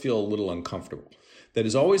always feel a little uncomfortable. That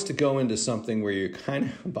is always to go into something where you're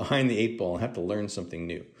kind of behind the eight ball and have to learn something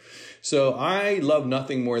new. So I love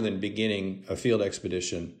nothing more than beginning a field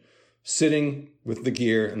expedition, sitting with the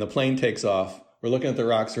gear, and the plane takes off. We're looking at the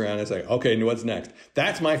rocks around. It's like, okay, what's next?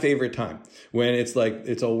 That's my favorite time, when it's like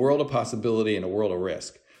it's a world of possibility and a world of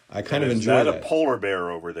risk. I kind of enjoy that. Is that a polar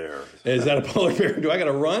bear over there? Is that a polar bear? Do I got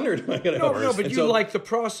to run or do I got to? No, but you like the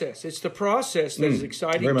process. It's the process that is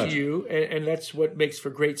exciting to you, and that's what makes for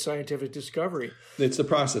great scientific discovery. It's the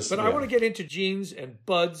process. But I want to get into genes and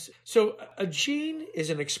buds. So a gene is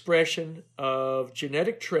an expression of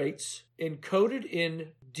genetic traits encoded in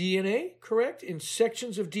DNA, correct? In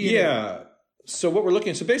sections of DNA. Yeah. So what we're looking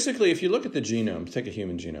at, so basically if you look at the genome, take a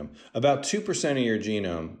human genome, about 2% of your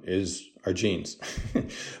genome are genes.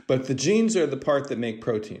 But the genes are the part that make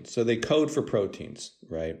proteins. So they code for proteins,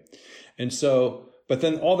 right? And so, but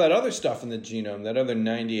then all that other stuff in the genome, that other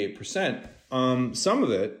 98%, some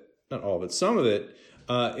of it, not all of it, some of it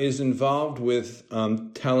is involved with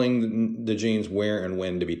telling the genes where and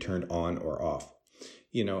when to be turned on or off.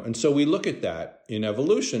 And so we look at that in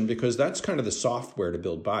evolution because that's kind of the software to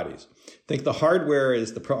build bodies. I think the hardware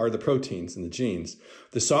are the proteins and the genes.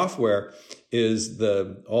 The software is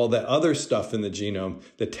all that other stuff in the genome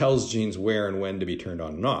that tells genes where and when to be turned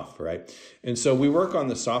on and off, right? And so we work on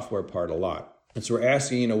the software part a lot. And so we're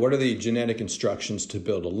asking, what are the genetic instructions to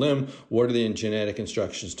build a limb? What are the genetic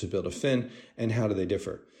instructions to build a fin? And how do they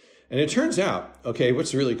differ? And it turns out,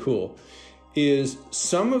 what's really cool is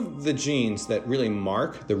some of the genes that really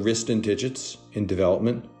mark the wrist and digits in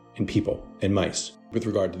development in people and mice with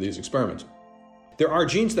regard to these experiments. There are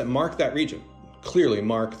genes that mark that region, clearly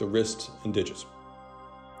mark the wrist and digits.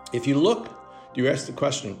 If you look, you ask the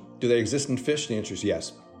question, do they exist in fish? The answer is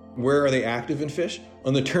yes. Where are they active in fish?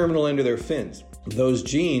 On the terminal end of their fins. Those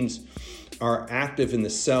genes are active in the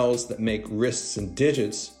cells that make wrists and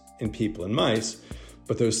digits in people and mice,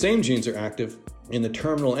 but those same genes are active in the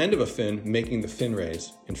terminal end of a fin, making the fin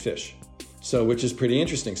rays in fish. So, which is pretty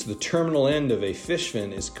interesting. So the terminal end of a fish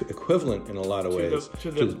fin is equivalent in a lot of ways.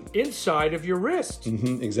 To the inside of your wrist.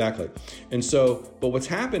 Mm-hmm, exactly. And so, but what's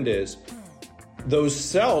happened is those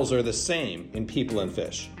cells are the same in people and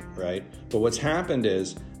fish, right? But what's happened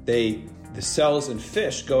is the cells in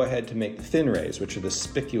fish go ahead to make the fin rays, which are the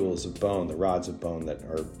spicules of bone, the rods of bone that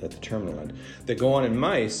are at the terminal end, that go on in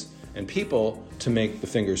mice and people to make the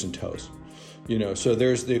fingers and toes. So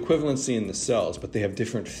there's the equivalency in the cells, but they have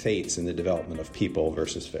different fates in the development of people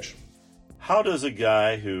versus fish. How does a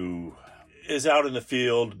guy who is out in the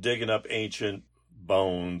field digging up ancient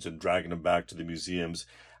bones and dragging them back to the museums,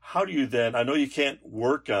 how do you then, I know you can't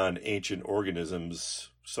work on ancient organisms,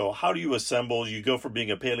 so how do you assemble, you go from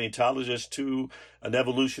being a paleontologist to an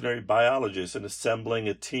evolutionary biologist and assembling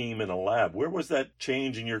a team in a lab? Where was that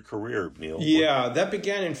change in your career, Neil? Yeah, that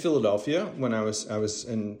began in Philadelphia when I was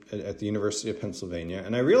at the University of Pennsylvania.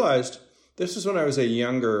 And I realized, this is when I was a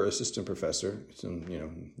younger assistant professor,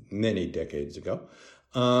 many decades ago.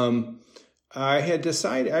 I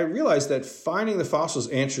realized that finding the fossils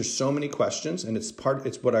answers so many questions, and it's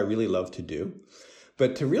what I really love to do.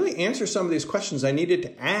 But to really answer some of these questions, I needed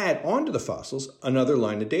to add onto the fossils another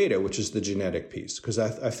line of data, which is the genetic piece. Because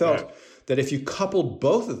I felt that if you coupled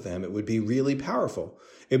both of them, it would be really powerful.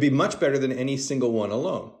 It would be much better than any single one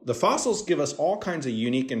alone. The fossils give us all kinds of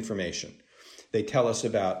unique information. They tell us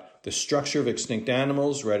about the structure of extinct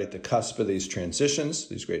animals right at the cusp of these transitions,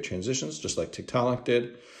 these great transitions, just like Tiktaalik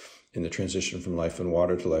did in the transition from life on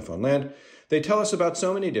water to life on land. They tell us about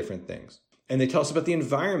so many different things. And they tell us about the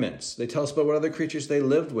environments. They tell us about what other creatures they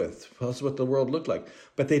lived with. Tell us what the world looked like.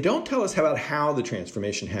 But they don't tell us about how the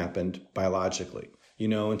transformation happened biologically.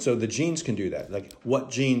 And so the genes can do that. Like what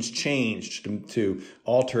genes changed to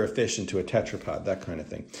alter a fish into a tetrapod, that kind of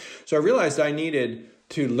thing. So I realized I needed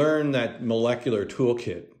to learn that molecular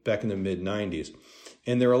toolkit back in the mid-90s.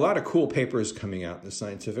 And there are a lot of cool papers coming out in the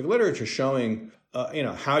scientific literature showing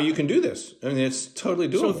how you can do this. I mean, it's totally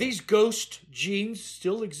doable. So these ghost genes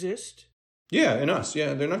still exist? Yeah, in us.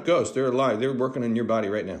 Yeah, they're not ghosts. They're alive. They're working in your body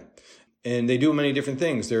right now. And they do many different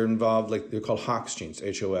things. They're involved, they're called Hox genes,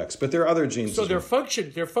 Hox. But there are other genes. So their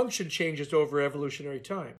function changes over evolutionary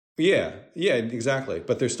time. Yeah, exactly.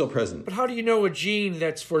 But they're still present. But how do you know a gene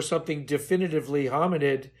that's for something definitively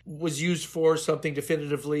hominid was used for something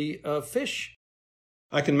definitively fish?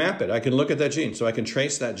 I can map it. I can look at that gene. So I can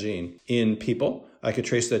trace that gene in people. I could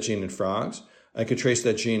trace that gene in frogs. I could trace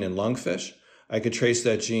that gene in lungfish. I could trace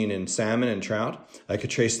that gene in salmon and trout. I could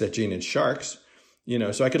trace that gene in sharks.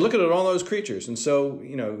 So I could look at all those creatures. And so,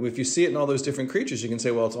 if you see it in all those different creatures, you can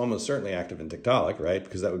say, well, it's almost certainly active in Tiktaalik, right?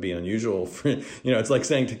 Because that would be unusual for, it's like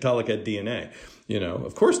saying Tiktaalik had DNA.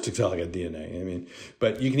 Of course Tiktaalik had DNA.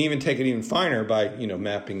 But you can even take it even finer by,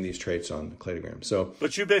 mapping these traits on the cladogram. So,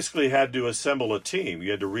 but you basically had to assemble a team.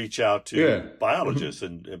 You had to reach out to biologists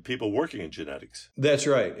and people working in genetics. That's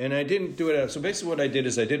right. And I didn't do it. So basically what I did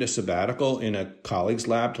is I did a sabbatical in a colleague's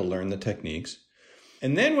lab to learn the techniques.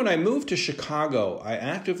 And then when I moved to Chicago, I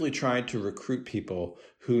actively tried to recruit people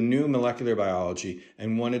who knew molecular biology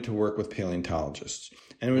and wanted to work with paleontologists.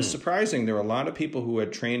 And it was surprising. There were a lot of people who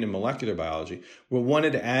had trained in molecular biology who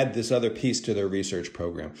wanted to add this other piece to their research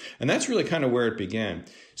program. And that's really kind of where it began.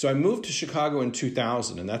 So I moved to Chicago in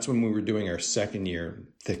 2000, and that's when we were doing our second year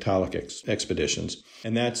Tiktaalik expeditions.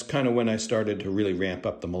 And that's kind of when I started to really ramp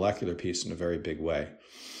up the molecular piece in a very big way.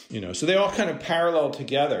 So they all kind of parallel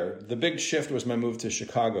together. The big shift was my move to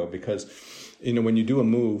Chicago because, when you do a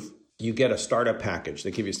move, you get a startup package.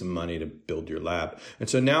 They give you some money to build your lab. And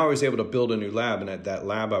so now I was able to build a new lab. And at that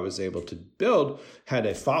lab I was able to build had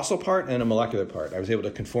a fossil part and a molecular part. I was able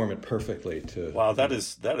to conform it perfectly to... Wow, that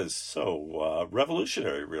is so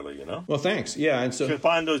revolutionary, really, Well, thanks. Yeah, and so...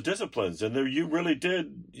 combine those disciplines, and there you really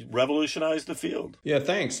did revolutionize the field. Yeah,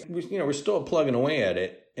 thanks. We're still plugging away at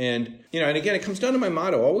it. And again, it comes down to my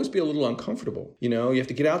motto, always be a little uncomfortable. You have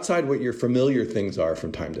to get outside what your familiar things are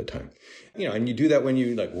from time to time. And you do that when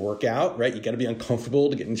you work out, right? You got to be uncomfortable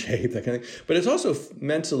to get in shape, that kind of thing. But it's also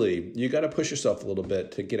mentally, you got to push yourself a little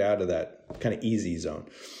bit to get out of that kind of easy zone.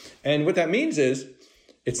 And what that means is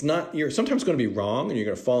you're sometimes going to be wrong and you're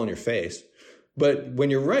going to fall on your face. But when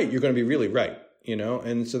you're right, you're going to be really right,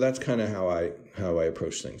 And so that's kind of how I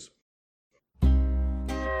approach things.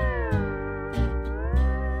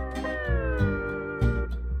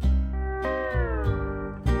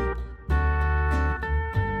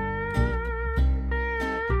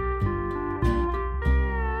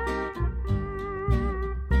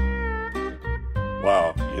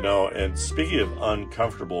 Wow, and speaking of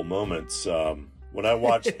uncomfortable moments, when I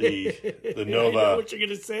watched the Nova, I know what you're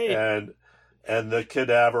gonna say, and the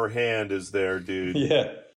cadaver hand is there, dude.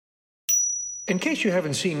 Yeah. In case you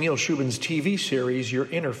haven't seen Neil Shubin's TV series, Your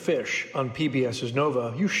Inner Fish, on PBS's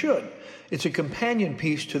Nova, you should. It's a companion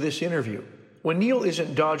piece to this interview. When Neil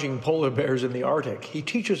isn't dodging polar bears in the Arctic, he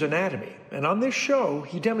teaches anatomy. And on this show,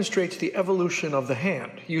 he demonstrates the evolution of the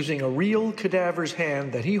hand, using a real cadaver's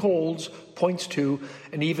hand that he holds, points to,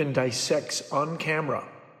 and even dissects on camera.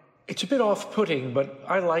 It's a bit off-putting, but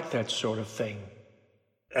I like that sort of thing.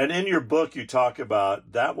 And in your book, you talk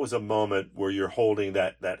about that was a moment where you're holding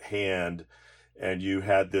that hand, and you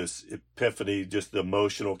had this epiphany, just the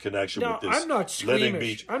emotional connection with this I'm not living squeamish.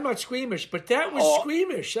 beach. I'm not squeamish, but that was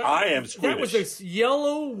squeamish. I am squeamish. That was a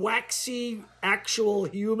yellow, waxy, actual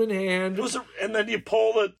human hand. And then you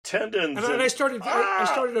pull the tendons. And I started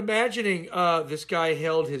imagining this guy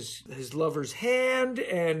held his lover's hand,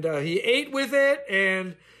 and he ate with it,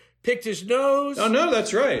 and picked his nose. Oh, no,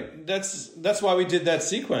 that's right. That's why we did that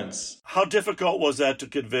sequence. How difficult was that to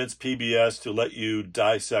convince PBS to let you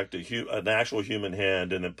dissect an actual human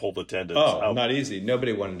hand and then pull the tendons? Oh, not easy.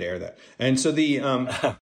 Nobody wanted to air that. And so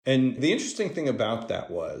and the interesting thing about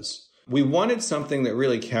that was we wanted something that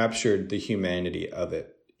really captured the humanity of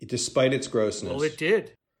it, despite its grossness. Well, it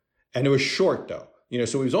did. And it was short, though.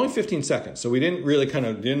 So it was only 15 seconds. So we didn't really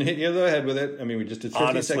didn't hit you over the head with it. We just did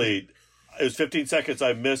 15 seconds. Honestly, it was 15 seconds.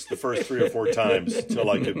 I missed the first 3 or 4 times till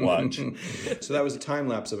I could watch. So that was a time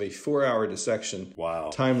lapse of a 4-hour dissection.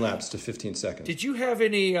 Wow. Time lapse to 15 seconds. Did you have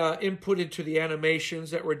any input into the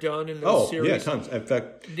animations that were done in the series? Oh, yeah, tons. In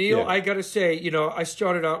fact, Neil, I got to say, I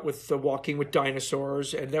started out with Walking with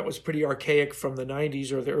Dinosaurs, and that was pretty archaic from the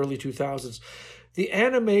 90s or the early 2000s. The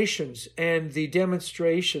animations and the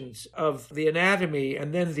demonstrations of the anatomy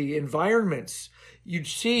and then the environments, you'd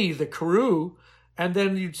see the Karoo, and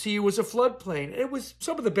then you'd see it was a floodplain. It was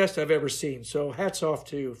some of the best I've ever seen. So hats off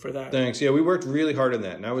to you for that. Thanks. Yeah, we worked really hard on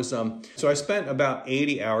that. And I was so I spent about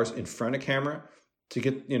 80 hours in front of camera to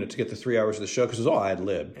get the 3 hours of the show, because it was all ad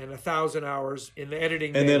lib. And 1,000 hours in the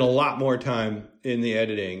editing. And then a lot more time in the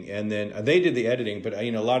editing. And then they did the editing, but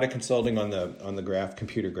a lot of consulting on the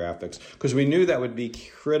computer graphics, because we knew that would be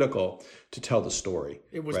critical to tell the story.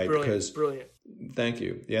 It was brilliant. Brilliant. Thank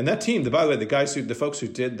you. Yeah, and that team, by the way, the folks who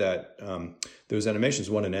did that, those animations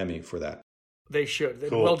won an Emmy for that. They should. They're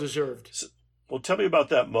Cool. well deserved. So, well, tell me about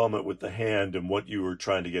that moment with the hand and what you were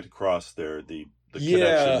trying to get across there. The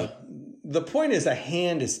connection. the point is the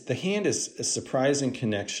hand is a surprising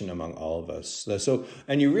connection among all of us. So,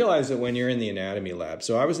 and you realize that when you're in the anatomy lab.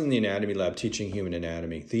 So I was in the anatomy lab teaching human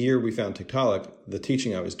anatomy. The year we found Tiktaalik, the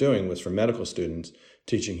teaching I was doing was for medical students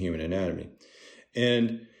teaching human anatomy.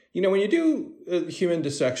 And, you know, when you do a human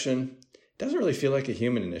dissection, it doesn't really feel like a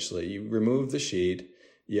human initially. You remove the sheet,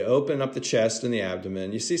 you open up the chest and the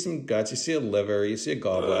abdomen, you see some guts, you see a liver, you see a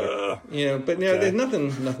gallbladder, you know, but no, there's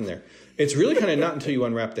nothing there. It's really kind of not until you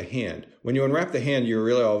unwrap the hand. When you unwrap the hand, you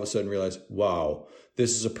really all of a sudden realize, wow,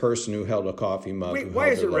 this is a person who held a coffee mug. Wait, who why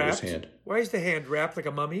held is it their lover's wrapped? hand. Why is the hand wrapped like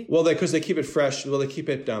a mummy? Well, because they keep it fresh. Well, they keep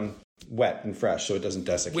it wet and fresh so it doesn't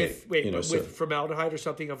desiccate. With formaldehyde or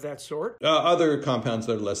something of that sort? Other compounds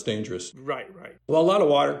that are less dangerous. Right. Well, a lot of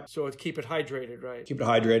water. So to keep it hydrated, right? Keep it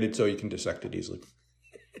hydrated so you can dissect it easily.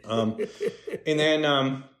 And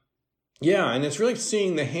then... yeah, and it's really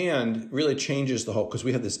seeing the hand really changes the whole, because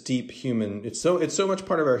we have this deep human, it's so much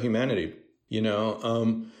part of our humanity, you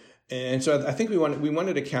know. And so I think we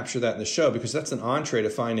wanted to capture that in the show because that's an entree to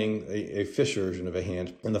finding a fish version of a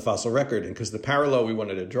hand in the fossil record. And because the parallel we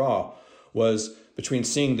wanted to draw was between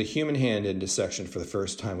seeing the human hand in dissection for the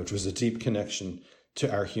first time, which was a deep connection to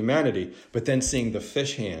our humanity, but then seeing the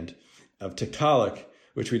fish hand of Tiktaalik,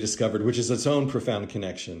 which we discovered, which is its own profound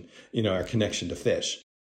connection, you know, our connection to fish.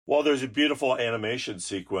 Well, there's a beautiful animation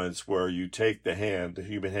sequence where you take the hand, the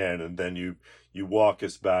human hand, and then you walk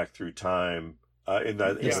us back through time in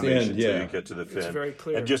that animation until you get to the fin. It's very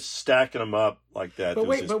clear. And just stacking them up like that. But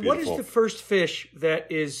wait, what is the first fish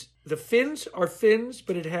that is, the fins are fins,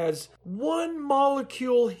 but it has one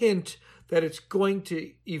molecule hint that it's going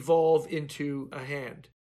to evolve into a hand?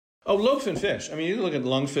 Oh, lobefin fish. I mean, you look at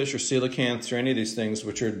lungfish or coelacanths or any of these things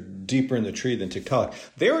which are deeper in the tree than Tiktaalik.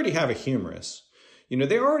 They already have a humerus. You know,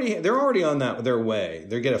 they're already on their way.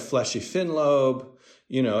 They get a fleshy fin lobe,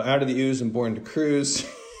 you know, out of the ooze and born to cruise.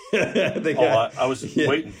 I was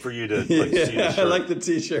waiting for you to see the shirt. I like the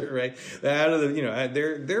T-shirt, right? Out of the, you know,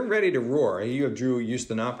 they're ready to roar. You have Drew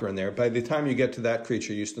Eusthenopteron there. By the time you get to that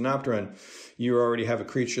creature, Eusthenopteron, you already have a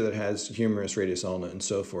creature that has humerus, radius ulna, and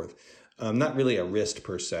so forth. Not really a wrist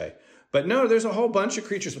per se. But no, there's a whole bunch of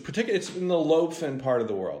creatures, particularly it's in the lobe fin part of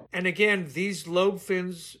the world. And again, these lobe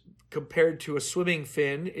fins compared to a swimming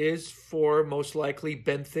fin is for most likely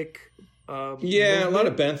benthic. A lot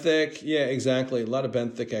of benthic. Yeah, exactly. A lot of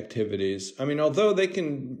benthic activities. I mean, although they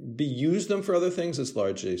can use them for other things, it's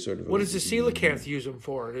largely sort of... What does the coelacanth use them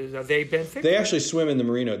for? Are they benthic? They actually swim in the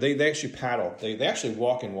merino. They actually paddle. They actually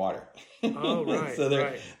walk in water. Oh, right. So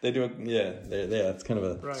they do it's kind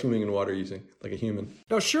of a swimming in water using like a human.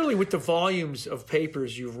 Now, surely with the volumes of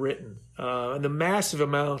papers you've written and the massive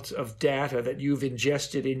amount of data that you've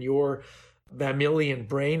ingested in your mammalian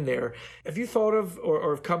brain there, have you thought of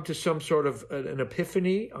or have come to some sort of an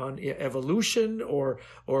epiphany on evolution or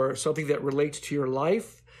something that relates to your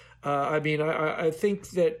life? I mean, I think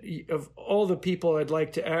that of all the people I'd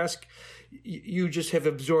like to ask, you just have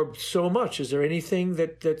absorbed so much. Is there anything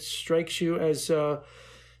that strikes you as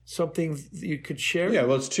something you could share? Yeah,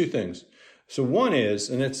 well, it's two things. So one is,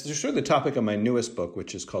 and it's sort of the topic of my newest book,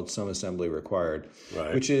 which is called Some Assembly Required,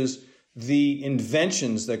 which is the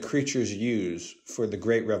inventions that creatures use for the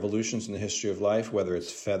great revolutions in the history of life, whether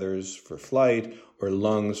it's feathers for flight or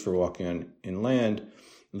lungs for walking in land,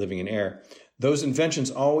 living in air. Those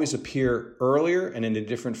inventions always appear earlier and in a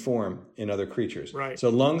different form in other creatures. Right. So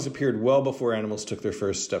lungs appeared well before animals took their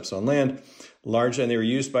first steps on land, and they were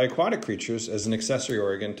used by aquatic creatures as an accessory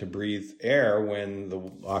organ to breathe air when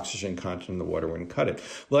the oxygen content in the water wouldn't cut it.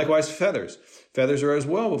 Likewise, feathers. Feathers are as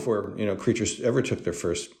well before creatures ever took their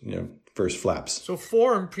first flaps. So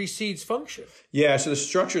form precedes function. Yeah. So the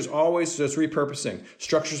structures always just repurposing.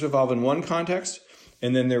 Structures evolve in one context,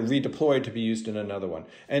 and then they're redeployed to be used in another one.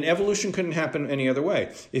 And evolution couldn't happen any other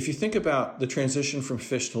way. If you think about the transition from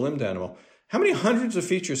fish to limbed animal, how many hundreds of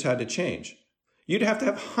features had to change? You'd have to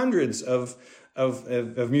have hundreds of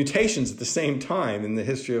mutations at the same time in the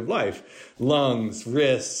history of life. Lungs,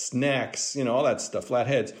 wrists, necks, all that stuff, flat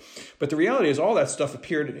heads. But the reality is all that stuff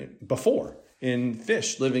appeared before in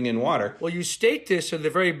fish living in water. Well, you state this in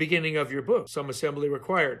the very beginning of your book, Some Assembly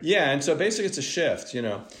Required. Yeah, and so basically it's a shift,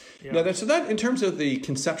 Yeah. Now, so that in terms of the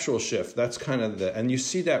conceptual shift, that's kind of and you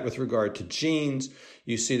see that with regard to genes,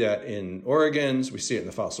 you see that in organs, we see it in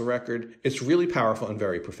the fossil record. It's really powerful and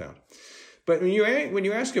very profound. But when you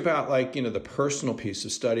ask about the personal piece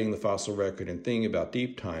of studying the fossil record and thinking about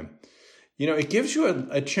deep time, it gives you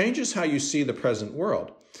it changes how you see the present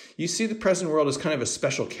world. You see the present world as kind of a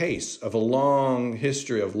special case of a long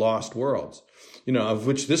history of lost worlds. of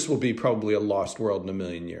which this will be probably a lost world in a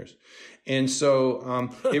million years. And so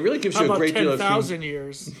it really gives you a great deal of 10,000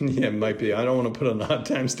 years. Yeah, it might be. I don't want to put an odd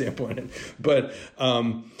time stamp on it, but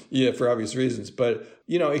for obvious reasons. But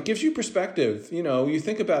it gives you perspective. You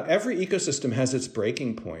think about every ecosystem has its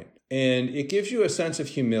breaking point, and it gives you a sense of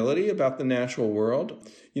humility about the natural world.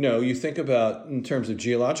 You think about in terms of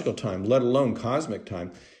geological time, let alone cosmic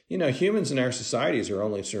time. Humans in our societies are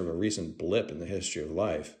only sort of a recent blip in the history of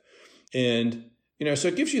life, and so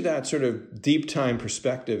it gives you that sort of deep time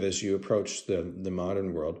perspective as you approach the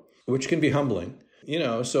modern world, which can be humbling.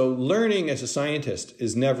 So learning as a scientist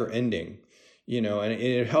is never ending, and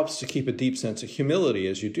it helps to keep a deep sense of humility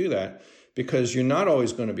as you do that, because you're not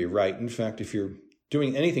always going to be right. In fact, if you're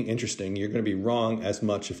doing anything interesting, you're going to be wrong as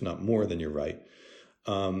much, if not more, than you're right.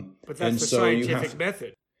 But that's the scientific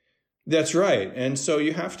method. That's right. And so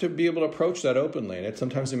you have to be able to approach that openly. And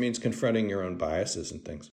sometimes it means confronting your own biases and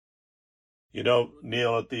things.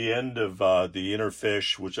 Neil, at the end of The Inner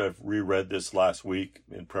Fish, which I've reread this last week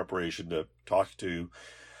in preparation to talk to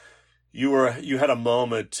you had a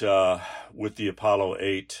moment with the Apollo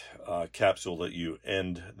 8 capsule that you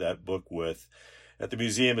end that book with at the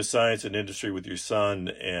Museum of Science and Industry with your son,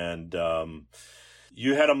 and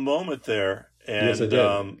you had a moment there. And, yes, I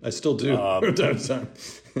did. I still do from time to time.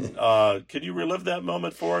 Can you relive that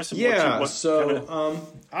moment for us? I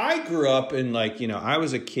grew up in I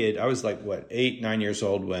was a kid. I was 8, 9 years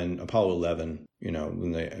old when Apollo 11,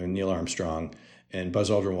 when Neil Armstrong and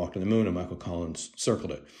Buzz Aldrin walked on the moon and Michael Collins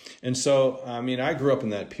circled it. And so, I grew up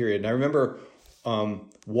in that period. And I remember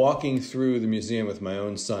walking through the museum with my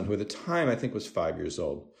own son, who at the time I think was 5 years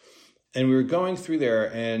old. And we were going through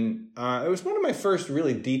there, and it was one of my first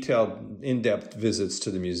really detailed, in-depth visits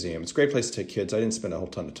to the museum. It's a great place to take kids. I didn't spend a whole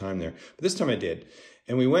ton of time there, but this time I did.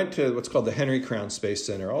 And we went to what's called the Henry Crown Space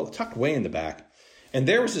Center, all tucked way in the back. And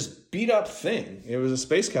there was this beat-up thing. It was a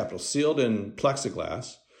space capsule sealed in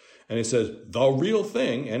plexiglass. And it says, the real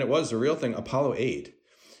thing, and it was the real thing, Apollo 8.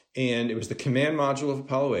 And it was the command module of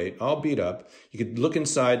Apollo 8, all beat up. You could look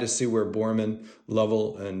inside to see where Borman,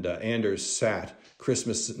 Lovell, and Anders sat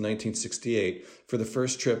Christmas 1968 for the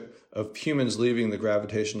first trip of humans leaving the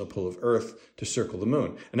gravitational pull of Earth to circle the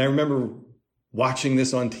moon. And I remember watching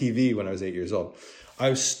this on TV when I was 8 years old. I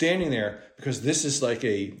was standing there because this is like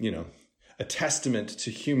a testament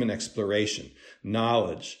to human exploration,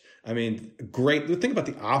 knowledge. I mean, great. Think about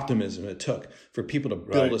the optimism it took for people to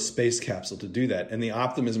build a space capsule to do that, and the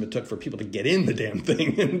optimism it took for people to get in the damn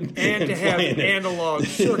thing and to have analog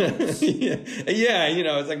circuits. yeah,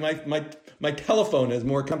 it's like my telephone has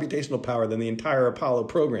more computational power than the entire Apollo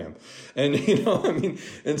program, and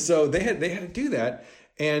and so they had to do that,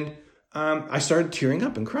 and I started tearing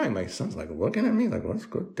up and crying. My son's looking at me what's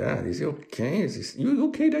good, Dad? Is he okay? You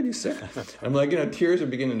okay, Dad? You sick? I'm tears are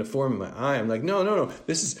beginning to form in my eye. I'm like, no.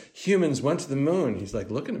 This is humans went to the moon. He's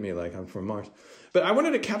looking at me like I'm from Mars. But I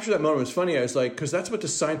wanted to capture that moment. It's funny. I was because that's what the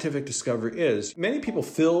scientific discovery is. Many people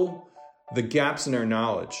fill the gaps in our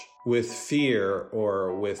knowledge with fear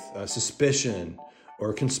or with suspicion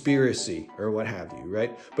or conspiracy or what have you,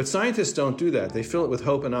 right? But scientists don't do that. They fill it with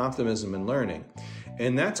hope and optimism and learning.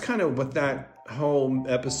 And that's kind of what that whole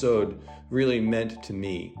episode really meant to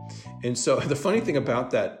me. And so the funny thing about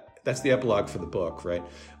that's the epilogue for the book, right?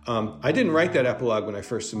 I didn't write that epilogue when I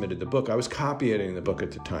first submitted the book. I was copy editing the book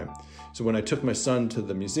at the time. So when I took my son to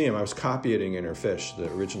the museum, I was copy editing Inner Fish,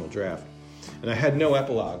 the original draft. And I had no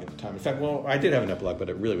epilogue at the time. In fact, I did have an epilogue, but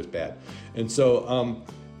it really was bad. And so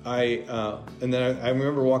I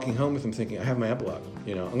remember walking home with him thinking, I have my epilogue.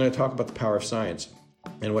 I'm going to talk about the power of science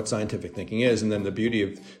and what scientific thinking is, and then the beauty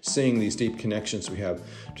of seeing these deep connections we have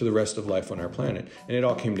to the rest of life on our planet. And it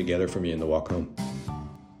all came together for me in the walk home.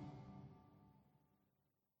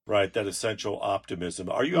 Right, that essential optimism.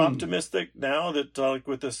 Are you optimistic now that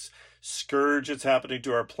with this scourge that's happening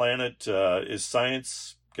to our planet, is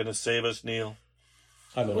science going to save us, Neil?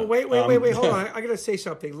 I don't know. Wait, hold on. I got to say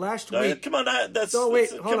something. Last week. Come on,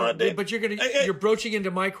 hold on. Dave. But you're broaching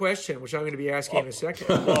into my question, which I'm going to be asking in a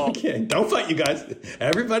second. Okay, don't fight, you guys.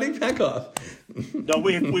 Everybody back off. No,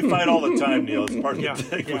 we fight all the time, Neil. It's part of the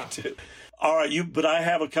thing we do. All right, but I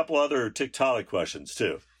have a couple other Tiktaalik questions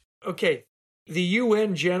too. Okay, the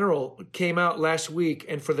UN general came out last week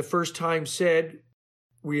and for the first time said,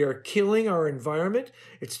 we are killing our environment.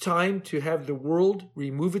 It's time to have the world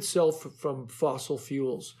remove itself from fossil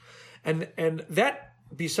fuels. And that,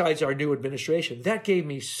 besides our new administration, that gave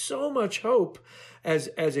me so much hope as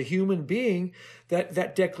a human being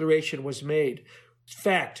that declaration was made.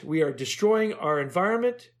 Fact, we are destroying our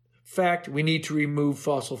environment. Fact, we need to remove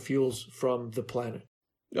fossil fuels from the planet.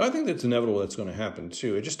 I think that's inevitable. That's going to happen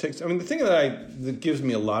too. It just takes. I mean, the thing that gives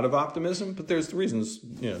me a lot of optimism, but there's reasons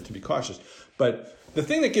to be cautious. But the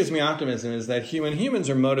thing that gives me optimism is that when humans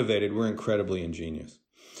are motivated, we're incredibly ingenious.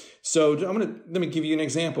 So let me give you an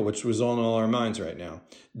example, which was on all our minds right now.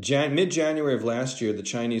 Mid-January of last year, the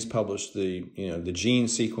Chinese published the gene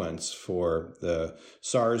sequence for the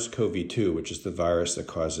SARS-CoV-2, which is the virus that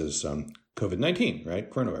causes COVID-19, right?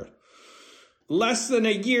 Coronavirus. Less than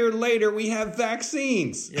a year later, we have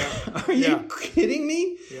vaccines. Yeah. Are you kidding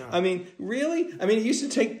me? Yeah. I mean, really? I mean, it used to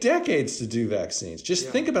take decades to do vaccines. Just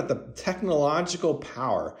think about the technological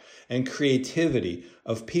power and creativity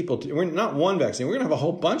of people. We're not one vaccine. We're going to have a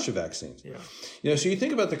whole bunch of vaccines. Yeah. So you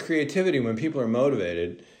think about the creativity when people are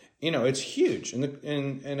motivated. It's huge.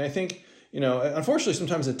 And I think unfortunately,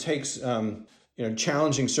 sometimes it takes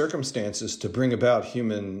challenging circumstances to bring about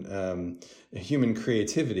human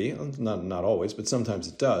creativity. Not always, but sometimes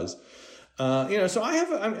it does.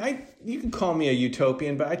 So you can call me a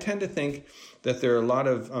utopian, but I tend to think that there are a lot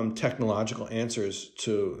of technological answers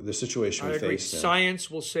to the situation we face now. Science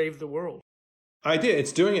will save the world.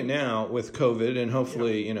 It's doing it now with COVID, and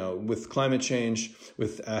hopefully, with climate change,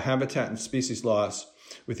 with habitat and species loss,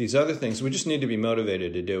 with these other things. We just need to be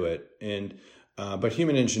motivated to do it. And but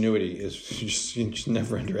human ingenuity is just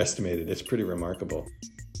never underestimated. It's pretty remarkable.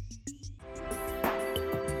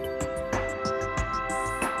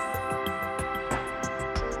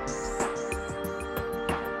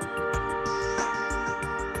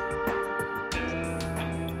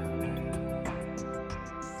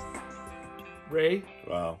 Ray?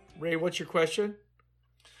 Wow. Ray, what's your question?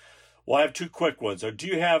 Well, I have two quick ones. Do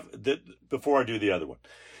you have before I do the other one?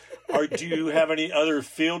 Do you have any other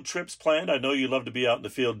field trips planned? I know you love to be out in the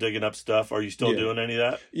field digging up stuff. Are you still doing any of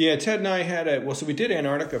that? Yeah, Ted and I had so we did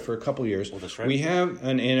Antarctica for a couple of years. Well, that's right. We have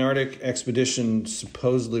an Antarctic expedition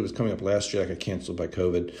supposedly was coming up last year, that got canceled by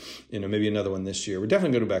COVID. Maybe another one this year. We're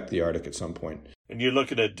definitely going to go back to the Arctic at some point. And you're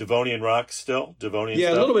looking at Devonian rocks still? Devonian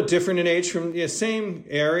stuff? A little bit different in age from same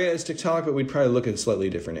area as Tiktaalik, but we'd probably look at a slightly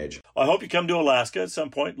different age. I hope you come to Alaska at some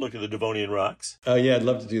point, look at the Devonian rocks. Yeah, I'd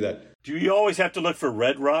love to do that. Do you always have to look for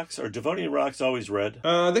red rocks? Are Devonian rocks always red?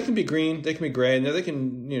 They can be green, they can be gray, and they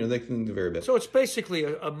can vary a bit. So it's basically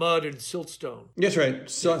a mud and siltstone. Yes, right.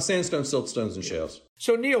 Sandstone, siltstones, and shales.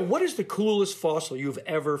 So, Neil, what is the coolest fossil you've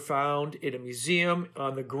ever found in a museum,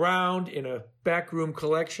 on the ground, in a backroom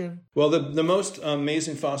collection? Well, the most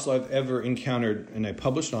amazing fossil I've ever encountered and I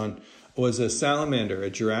published on was a salamander, a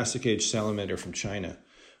Jurassic Age salamander from China,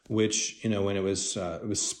 which, when it was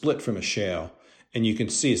split from a shale. And you can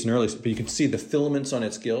see but you can see the filaments on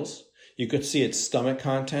its gills. You could see its stomach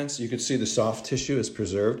contents. You could see the soft tissue is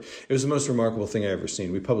preserved. It was the most remarkable thing I've ever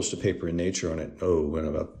seen. We published a paper in Nature on it,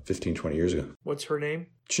 about 15, 20 years ago. What's her name?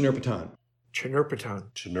 Chinurpeton.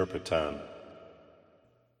 Chinurpeton.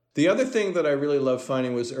 The other thing that I really loved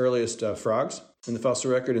finding was earliest frogs in the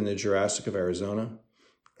fossil record in the Jurassic of Arizona.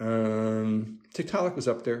 Tiktaalik was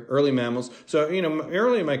up there, early mammals. So,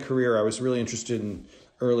 early in my career, I was really interested in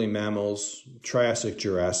early mammals, Triassic,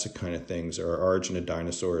 Jurassic kind of things, or origin of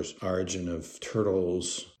dinosaurs, origin of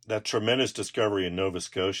turtles. That tremendous discovery in Nova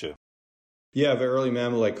Scotia. Yeah, the early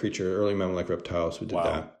mammal-like creature, early mammal-like reptiles. We did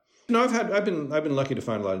that. No, I've been lucky to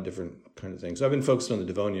find a lot of different kind of things. I've been focused on the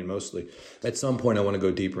Devonian mostly. At some point, I want to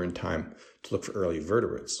go deeper in time to look for early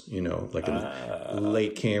vertebrates. Like in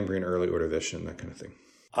late Cambrian, early Ordovician, that kind of thing.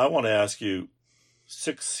 I want to ask you,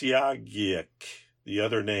 Siksyagiak. The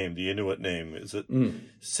other name, the Inuit name, is it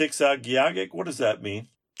Siksyagiak? What does that mean?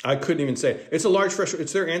 I couldn't even say. It's a large freshwater.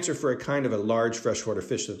 It's their answer for a kind of a large freshwater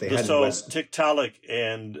fish that they had in the West. So Tiktaalik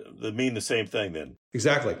and they mean the same thing then?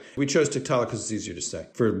 Exactly. We chose Tiktaalik because it's easier to say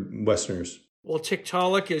for Westerners. Well,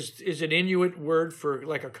 Tiktaalik is an Inuit word for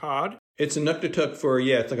like a cod? It's a Nuktitut for,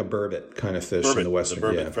 it's like a burbot kind of fish in the Western.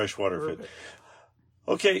 Burbot, freshwater fish.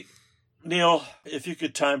 Okay, Neil, if you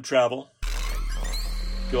could time travel,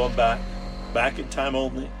 going back in time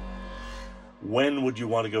only, when would you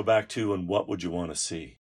want to go back to and what would you want to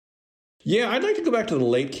see? Yeah, I'd like to go back to the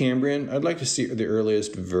late Cambrian. I'd like to see the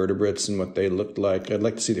earliest vertebrates and what they looked like. I'd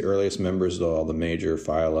like to see the earliest members of all the major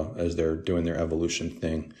phyla as they're doing their evolution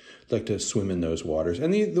thing. I'd like to swim in those waters.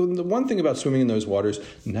 And the one thing about swimming in those waters,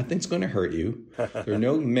 nothing's going to hurt you. There are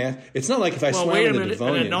no It's not like if I swam in the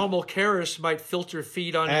Devonian. An anomalcaris might filter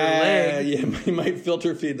feed on your leg. Yeah, it might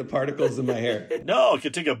filter feed the particles in my hair. No, it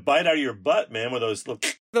could take a bite out of your butt, man, with those little...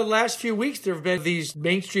 The last few weeks, there have been these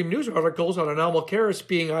mainstream news articles on anomalcaris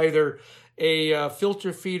being either a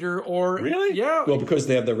filter feeder or... Really? Yeah. Well, because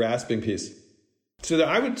they have the rasping piece. So that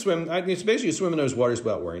I would swim. It's basically you swim in those waters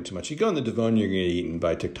without worrying too much. You go in the Devonian, you're going to get eaten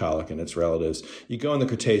by Tiktaalik and its relatives. You go in the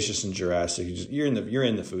Cretaceous and Jurassic, you're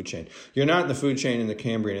in the food chain. You're not in the food chain in the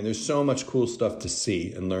Cambrian, and there's so much cool stuff to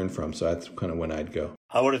see and learn from. So that's kind of when I'd go.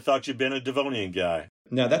 I would have thought you'd been a Devonian guy.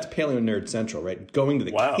 Now, that's Paleo Nerd Central, right? Going to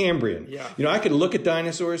the Wow. Cambrian. Yeah. I could look at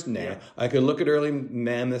dinosaurs, nah. Yeah. I could look at early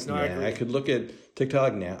mammoths, No, nah. I agree. I could look at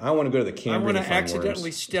Tiktaalik, nah. I want to go to the I Cambrian want and to find accidentally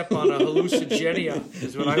worms. step on a hallucigenia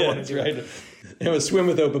is what I want That's to do. right. And we'll swim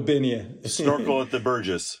with Opabinia. Snorkel at the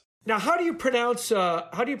Burgess. Now, how do you pronounce,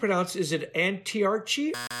 is it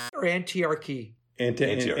Antiarchy or Antiarchy?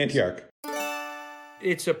 Antiarch.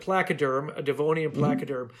 It's a placoderm, a Devonian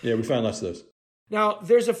placoderm. Yeah, we find lots of those. Now,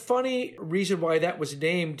 there's a funny reason why that was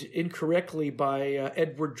named incorrectly by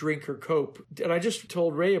Edward Drinker Cope. And I just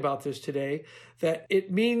told Ray about this today, that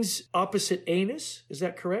it means opposite anus. Is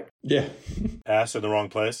that correct? Yeah. Ass in the wrong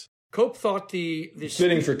place. Cope thought the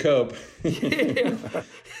Fitting for Cope.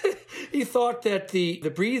 he thought that the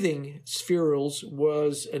breathing spherules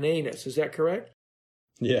was an anus. Is that correct?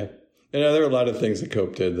 Yeah. And there are a lot of things that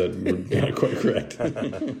Cope did that were not quite correct.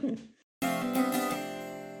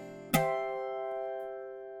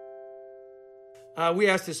 We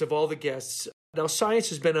asked this of all the guests. Now, science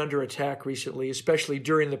has been under attack recently, especially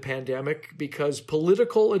during the pandemic, because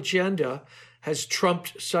political agenda has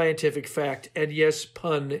trumped scientific fact, and yes,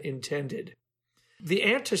 pun intended. The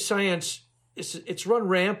anti-science, it's run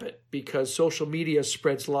rampant because social media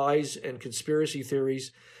spreads lies and conspiracy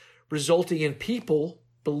theories, resulting in people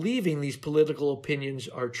believing these political opinions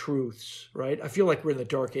are truths, right? I feel like we're in the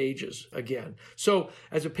dark ages again. So,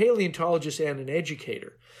 as a paleontologist and an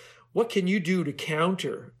educator, what can you do to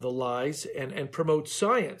counter the lies and promote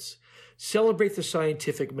science? Celebrate the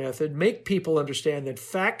scientific method, make people understand that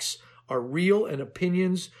facts are real and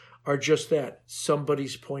opinions are just that,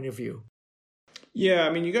 somebody's point of view. Yeah,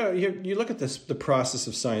 I mean, you look at the process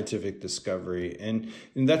of scientific discovery, and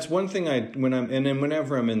that's one thing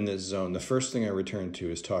whenever I'm in this zone, the first thing I return to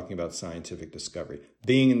is talking about scientific discovery,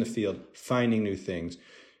 being in the field, finding new things.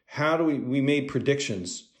 How do we made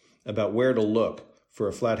predictions about where to look for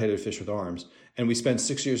a flat-headed fish with arms, and we spent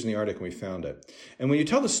 6 years in the Arctic and we found it. And when you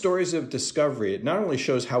tell the stories of discovery, it not only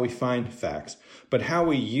shows how we find facts, but how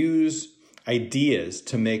we use ideas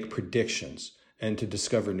to make predictions and to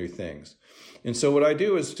discover new things. And so what I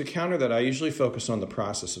do is to counter that, I usually focus on the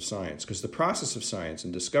process of science, because the process of science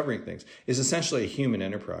and discovering things is essentially a human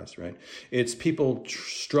enterprise, right? It's people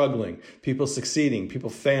struggling, people succeeding,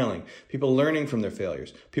 people failing, people learning from their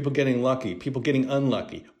failures, people getting lucky, people getting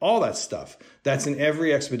unlucky, all that stuff. That's in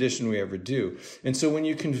every expedition we ever do. And so when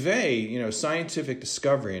you convey, scientific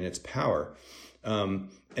discovery and its power, and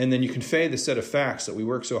then you convey the set of facts that we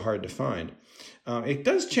work so hard to find, it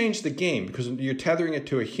does change the game because you're tethering it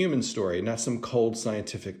to a human story, not some cold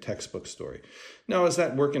scientific textbook story. Now, does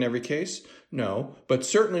that work in every case? No, but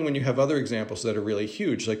certainly when you have other examples that are really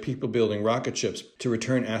huge, like people building rocket ships to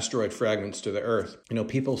return asteroid fragments to the Earth,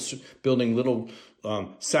 people building little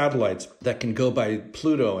satellites that can go by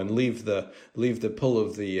Pluto and leave the pull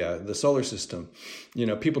of the solar system,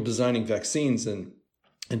 people designing vaccines and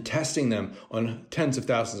testing them on tens of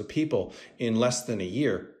thousands of people in less than a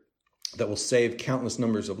year that will save countless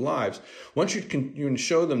numbers of lives. Once you can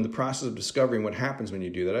show them the process of discovery and what happens when you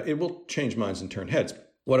do that, it will change minds and turn heads.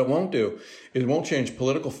 What it won't do is it won't change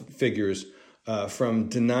political figures from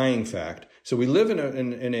denying fact. So we live in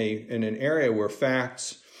an area where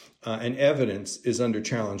facts and evidence is under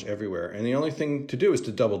challenge everywhere. And the only thing to do is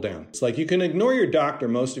to double down. It's like you can ignore your doctor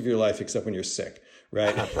most of your life except when you're sick,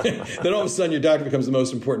 right? Then all of a sudden your doctor becomes the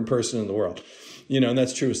most important person in the world. And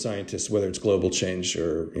that's true of scientists, whether it's global change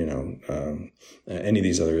or, any of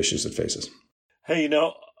these other issues it faces. Hey,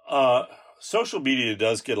 social media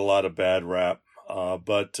does get a lot of bad rap,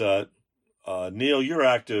 but Neil, you're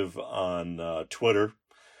active on Twitter,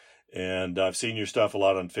 and I've seen your stuff a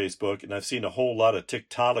lot on Facebook, and I've seen a whole lot of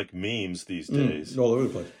Tiktaalik memes these days. All over the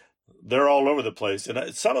place. They're all over the place,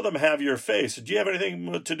 and some of them have your face. Do you have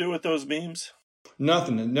anything to do with those memes?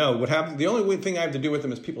 Nothing. No. What happens? The only thing I have to do with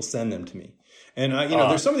them is people send them to me. And,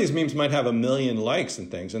 there's some of these memes might have 1 million likes and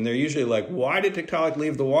things, and they're usually like, why did Tiktaalik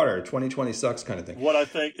leave the water? 2020 sucks kind of thing. What I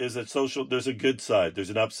think is that there's a good side. There's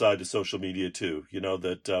an upside to social media, too,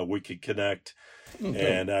 that we could connect.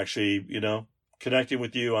 Okay. And actually, connecting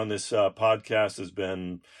with you on this podcast has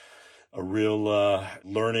been a real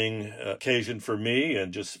learning occasion for me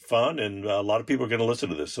and just fun. And a lot of people are going to listen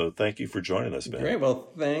to this. So thank you for joining us, man. Great.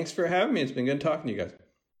 Well, thanks for having me. It's been good talking to you guys.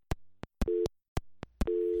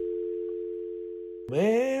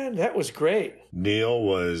 Man, that was great. Neil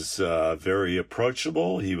was very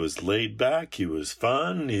approachable. He was laid back. He was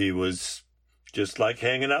fun. He was just like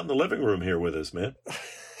hanging out in the living room here with us, man.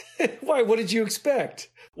 Why? What did you expect?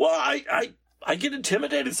 Well, I get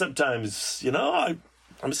intimidated sometimes. You know,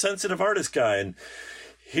 I'm a sensitive artist guy, and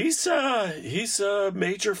he's a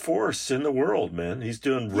major force in the world, man. He's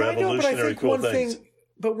doing revolutionary cool things.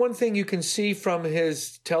 But one thing you can see from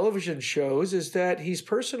his television shows is that he's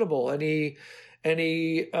personable and he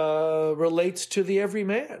relates to the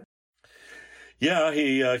everyman. Yeah,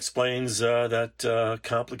 he explains that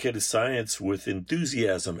complicated science with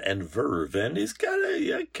enthusiasm and verve, and he's got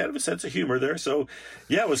kind of a sense of humor there. So,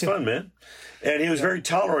 yeah, it was fun, man. And he was very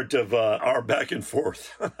tolerant of our back and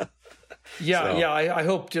forth. I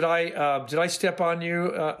hope. Did I step on you?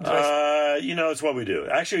 You know, it's what we do.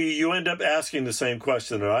 Actually, you end up asking the same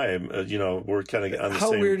question that I am. We're kind of on the How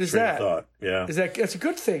same weird is train that? of thought. Yeah, That's a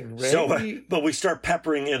good thing, Ray? So, but we start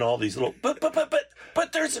peppering in all these little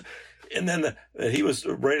but there's. And then he was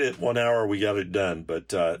right at 1 hour. We got it done,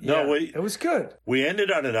 but it was good. We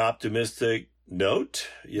ended on an optimistic note.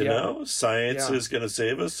 You know, science is going to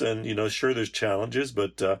save us, and sure, there's challenges,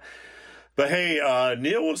 but hey,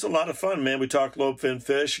 Neil was a lot of fun, man. We talked lobefin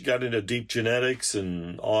fish, got into deep genetics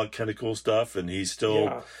and all that kind of cool stuff, and he's still.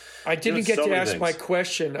 Yeah. I didn't get to ask my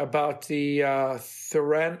question about the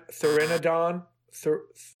Threnodon.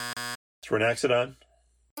 Threnaxodon.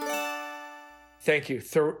 Thank you.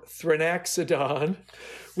 Threnaxodon,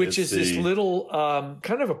 which is this little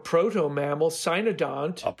kind of a proto-mammal,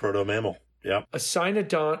 cynodont. A proto-mammal, yeah. A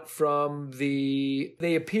cynodont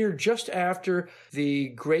they appeared just after the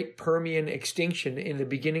Great Permian extinction in the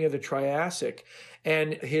beginning of the Triassic.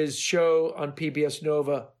 And his show on PBS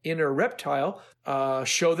Nova, Inner Reptile,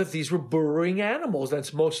 showed that these were burrowing animals.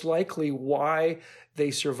 That's most likely why they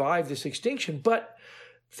survived this extinction. But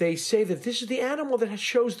they say that this is the animal that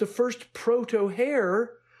shows the first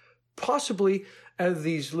proto-hair, possibly as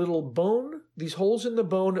these holes in the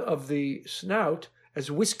bone of the snout as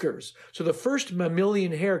whiskers. So the first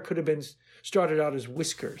mammalian hair could have been started out as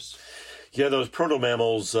whiskers. Yeah, those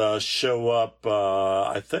proto-mammals show up,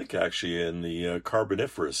 I think, actually, in the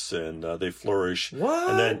Carboniferous, and they flourish. What?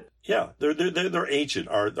 And then, yeah, they're ancient.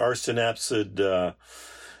 Our synapsid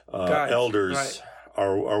elders. Right.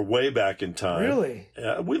 Are way back in time. Really?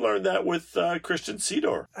 We learned that with Christian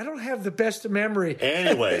Sidor. I don't have the best memory.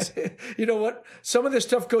 Anyways. You know what? Some of this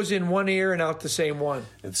stuff goes in one ear and out the same one.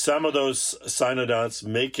 And some of those cynodonts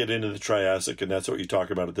make it into the Triassic, and that's what you talk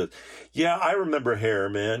about at this. Yeah, I remember hair,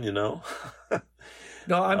 man, No,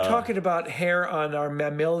 I'm talking about hair on our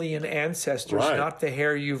mammalian ancestors, right. not the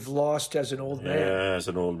hair you've lost as an old man. Yeah, as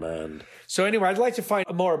an old man. So anyway, I'd like to find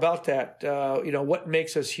more about that. What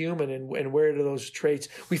makes us human and where do those traits?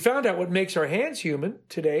 We found out what makes our hands human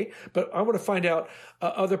today, but I want to find out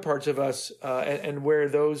other parts of us and where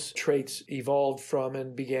those traits evolved from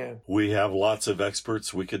and began. We have lots of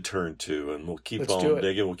experts we could turn to, and we'll keep on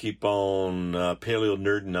digging. We'll keep on paleo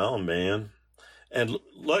nerding on, man. And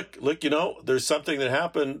look, there's something that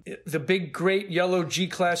happened. The big, great yellow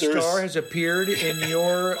G-class star has appeared in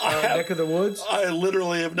your neck of the woods. I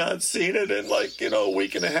literally have not seen it in a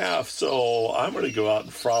week and a half. So I'm going to go out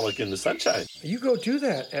and frolic in the sunshine. You go do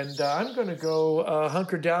that. And I'm going to go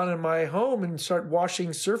hunker down in my home and start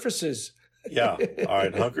washing surfaces. Yeah. All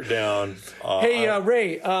right. Hunker down. Hey,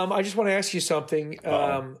 Ray, I just want to ask you something.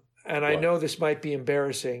 And I know this might be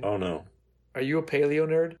embarrassing. Oh, no. Are you a paleo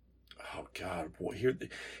nerd? Oh, God. Boy,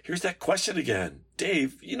 here's that question again.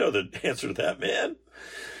 Dave, you know the answer to that, man.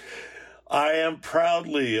 I am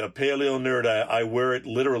proudly a paleo nerd. I wear it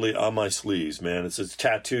literally on my sleeves, man. It's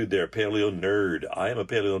tattooed there, paleo nerd. I am a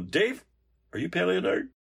paleo. Dave, are you paleo nerd?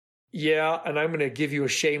 Yeah, and I'm going to give you a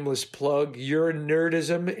shameless plug. Your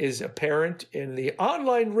nerdism is apparent in the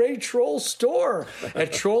online Ray Troll store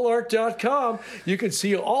at trollart.com. You can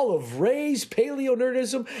see all of Ray's paleo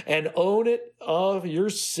nerdism and own it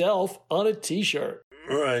yourself on a t-shirt.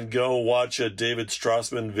 And go watch a David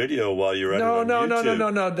Strassman video while you're at it on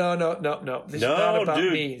YouTube. No. This is not about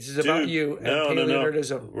me. This is about you and paleo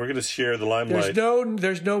nerdism. We're going to share the limelight.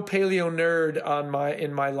 There's no paleo nerd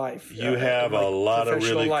in my life. You have a lot of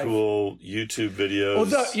really cool YouTube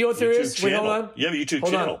videos. You know what there is? Channel. Wait, hold on. You have a YouTube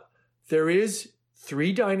channel. There is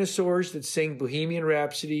 3 dinosaurs that sing Bohemian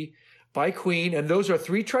Rhapsody by Queen, and those are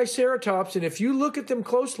 3 triceratops. And if you look at them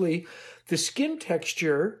closely, the skin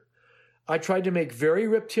texture I tried to make very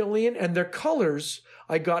reptilian, and their colors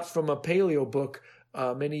I got from a paleo book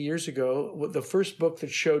many years ago, the first book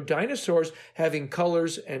that showed dinosaurs having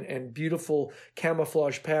colors and beautiful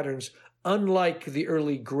camouflage patterns, unlike the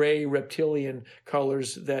early gray reptilian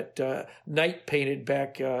colors that Knight painted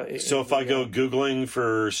back. So if I go Googling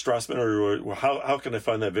for Strassman, or how can I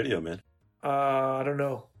find that video, man? I don't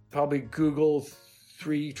know. Probably Google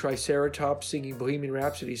 3 Triceratops singing Bohemian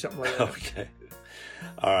Rhapsody, something like that. Okay.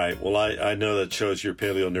 All right. Well, I know that shows your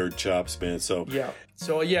paleo nerd chops, man. So Yeah.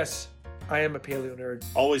 So, yes, I am a paleo nerd.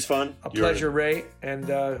 always fun. A pleasure, Ray. And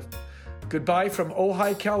goodbye from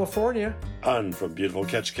Ojai, California. On from beautiful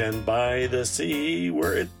Ketchikan by the sea,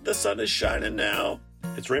 where the sun is shining now.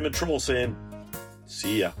 It's Raymond Troll saying,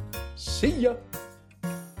 see ya. See ya.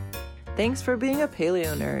 Thanks for being a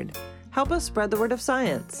paleo nerd. Help us spread the word of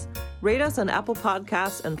science. Rate us on Apple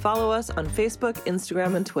Podcasts and follow us on Facebook,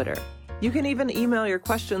 Instagram, and Twitter. You can even email your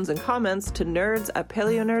questions and comments to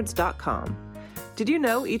nerds@paleonerds.com. Did you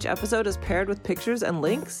know each episode is paired with pictures and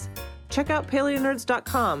links? Check out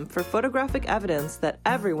paleonerds.com for photographic evidence that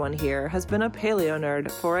everyone here has been a paleo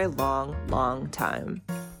nerd for a long, long time.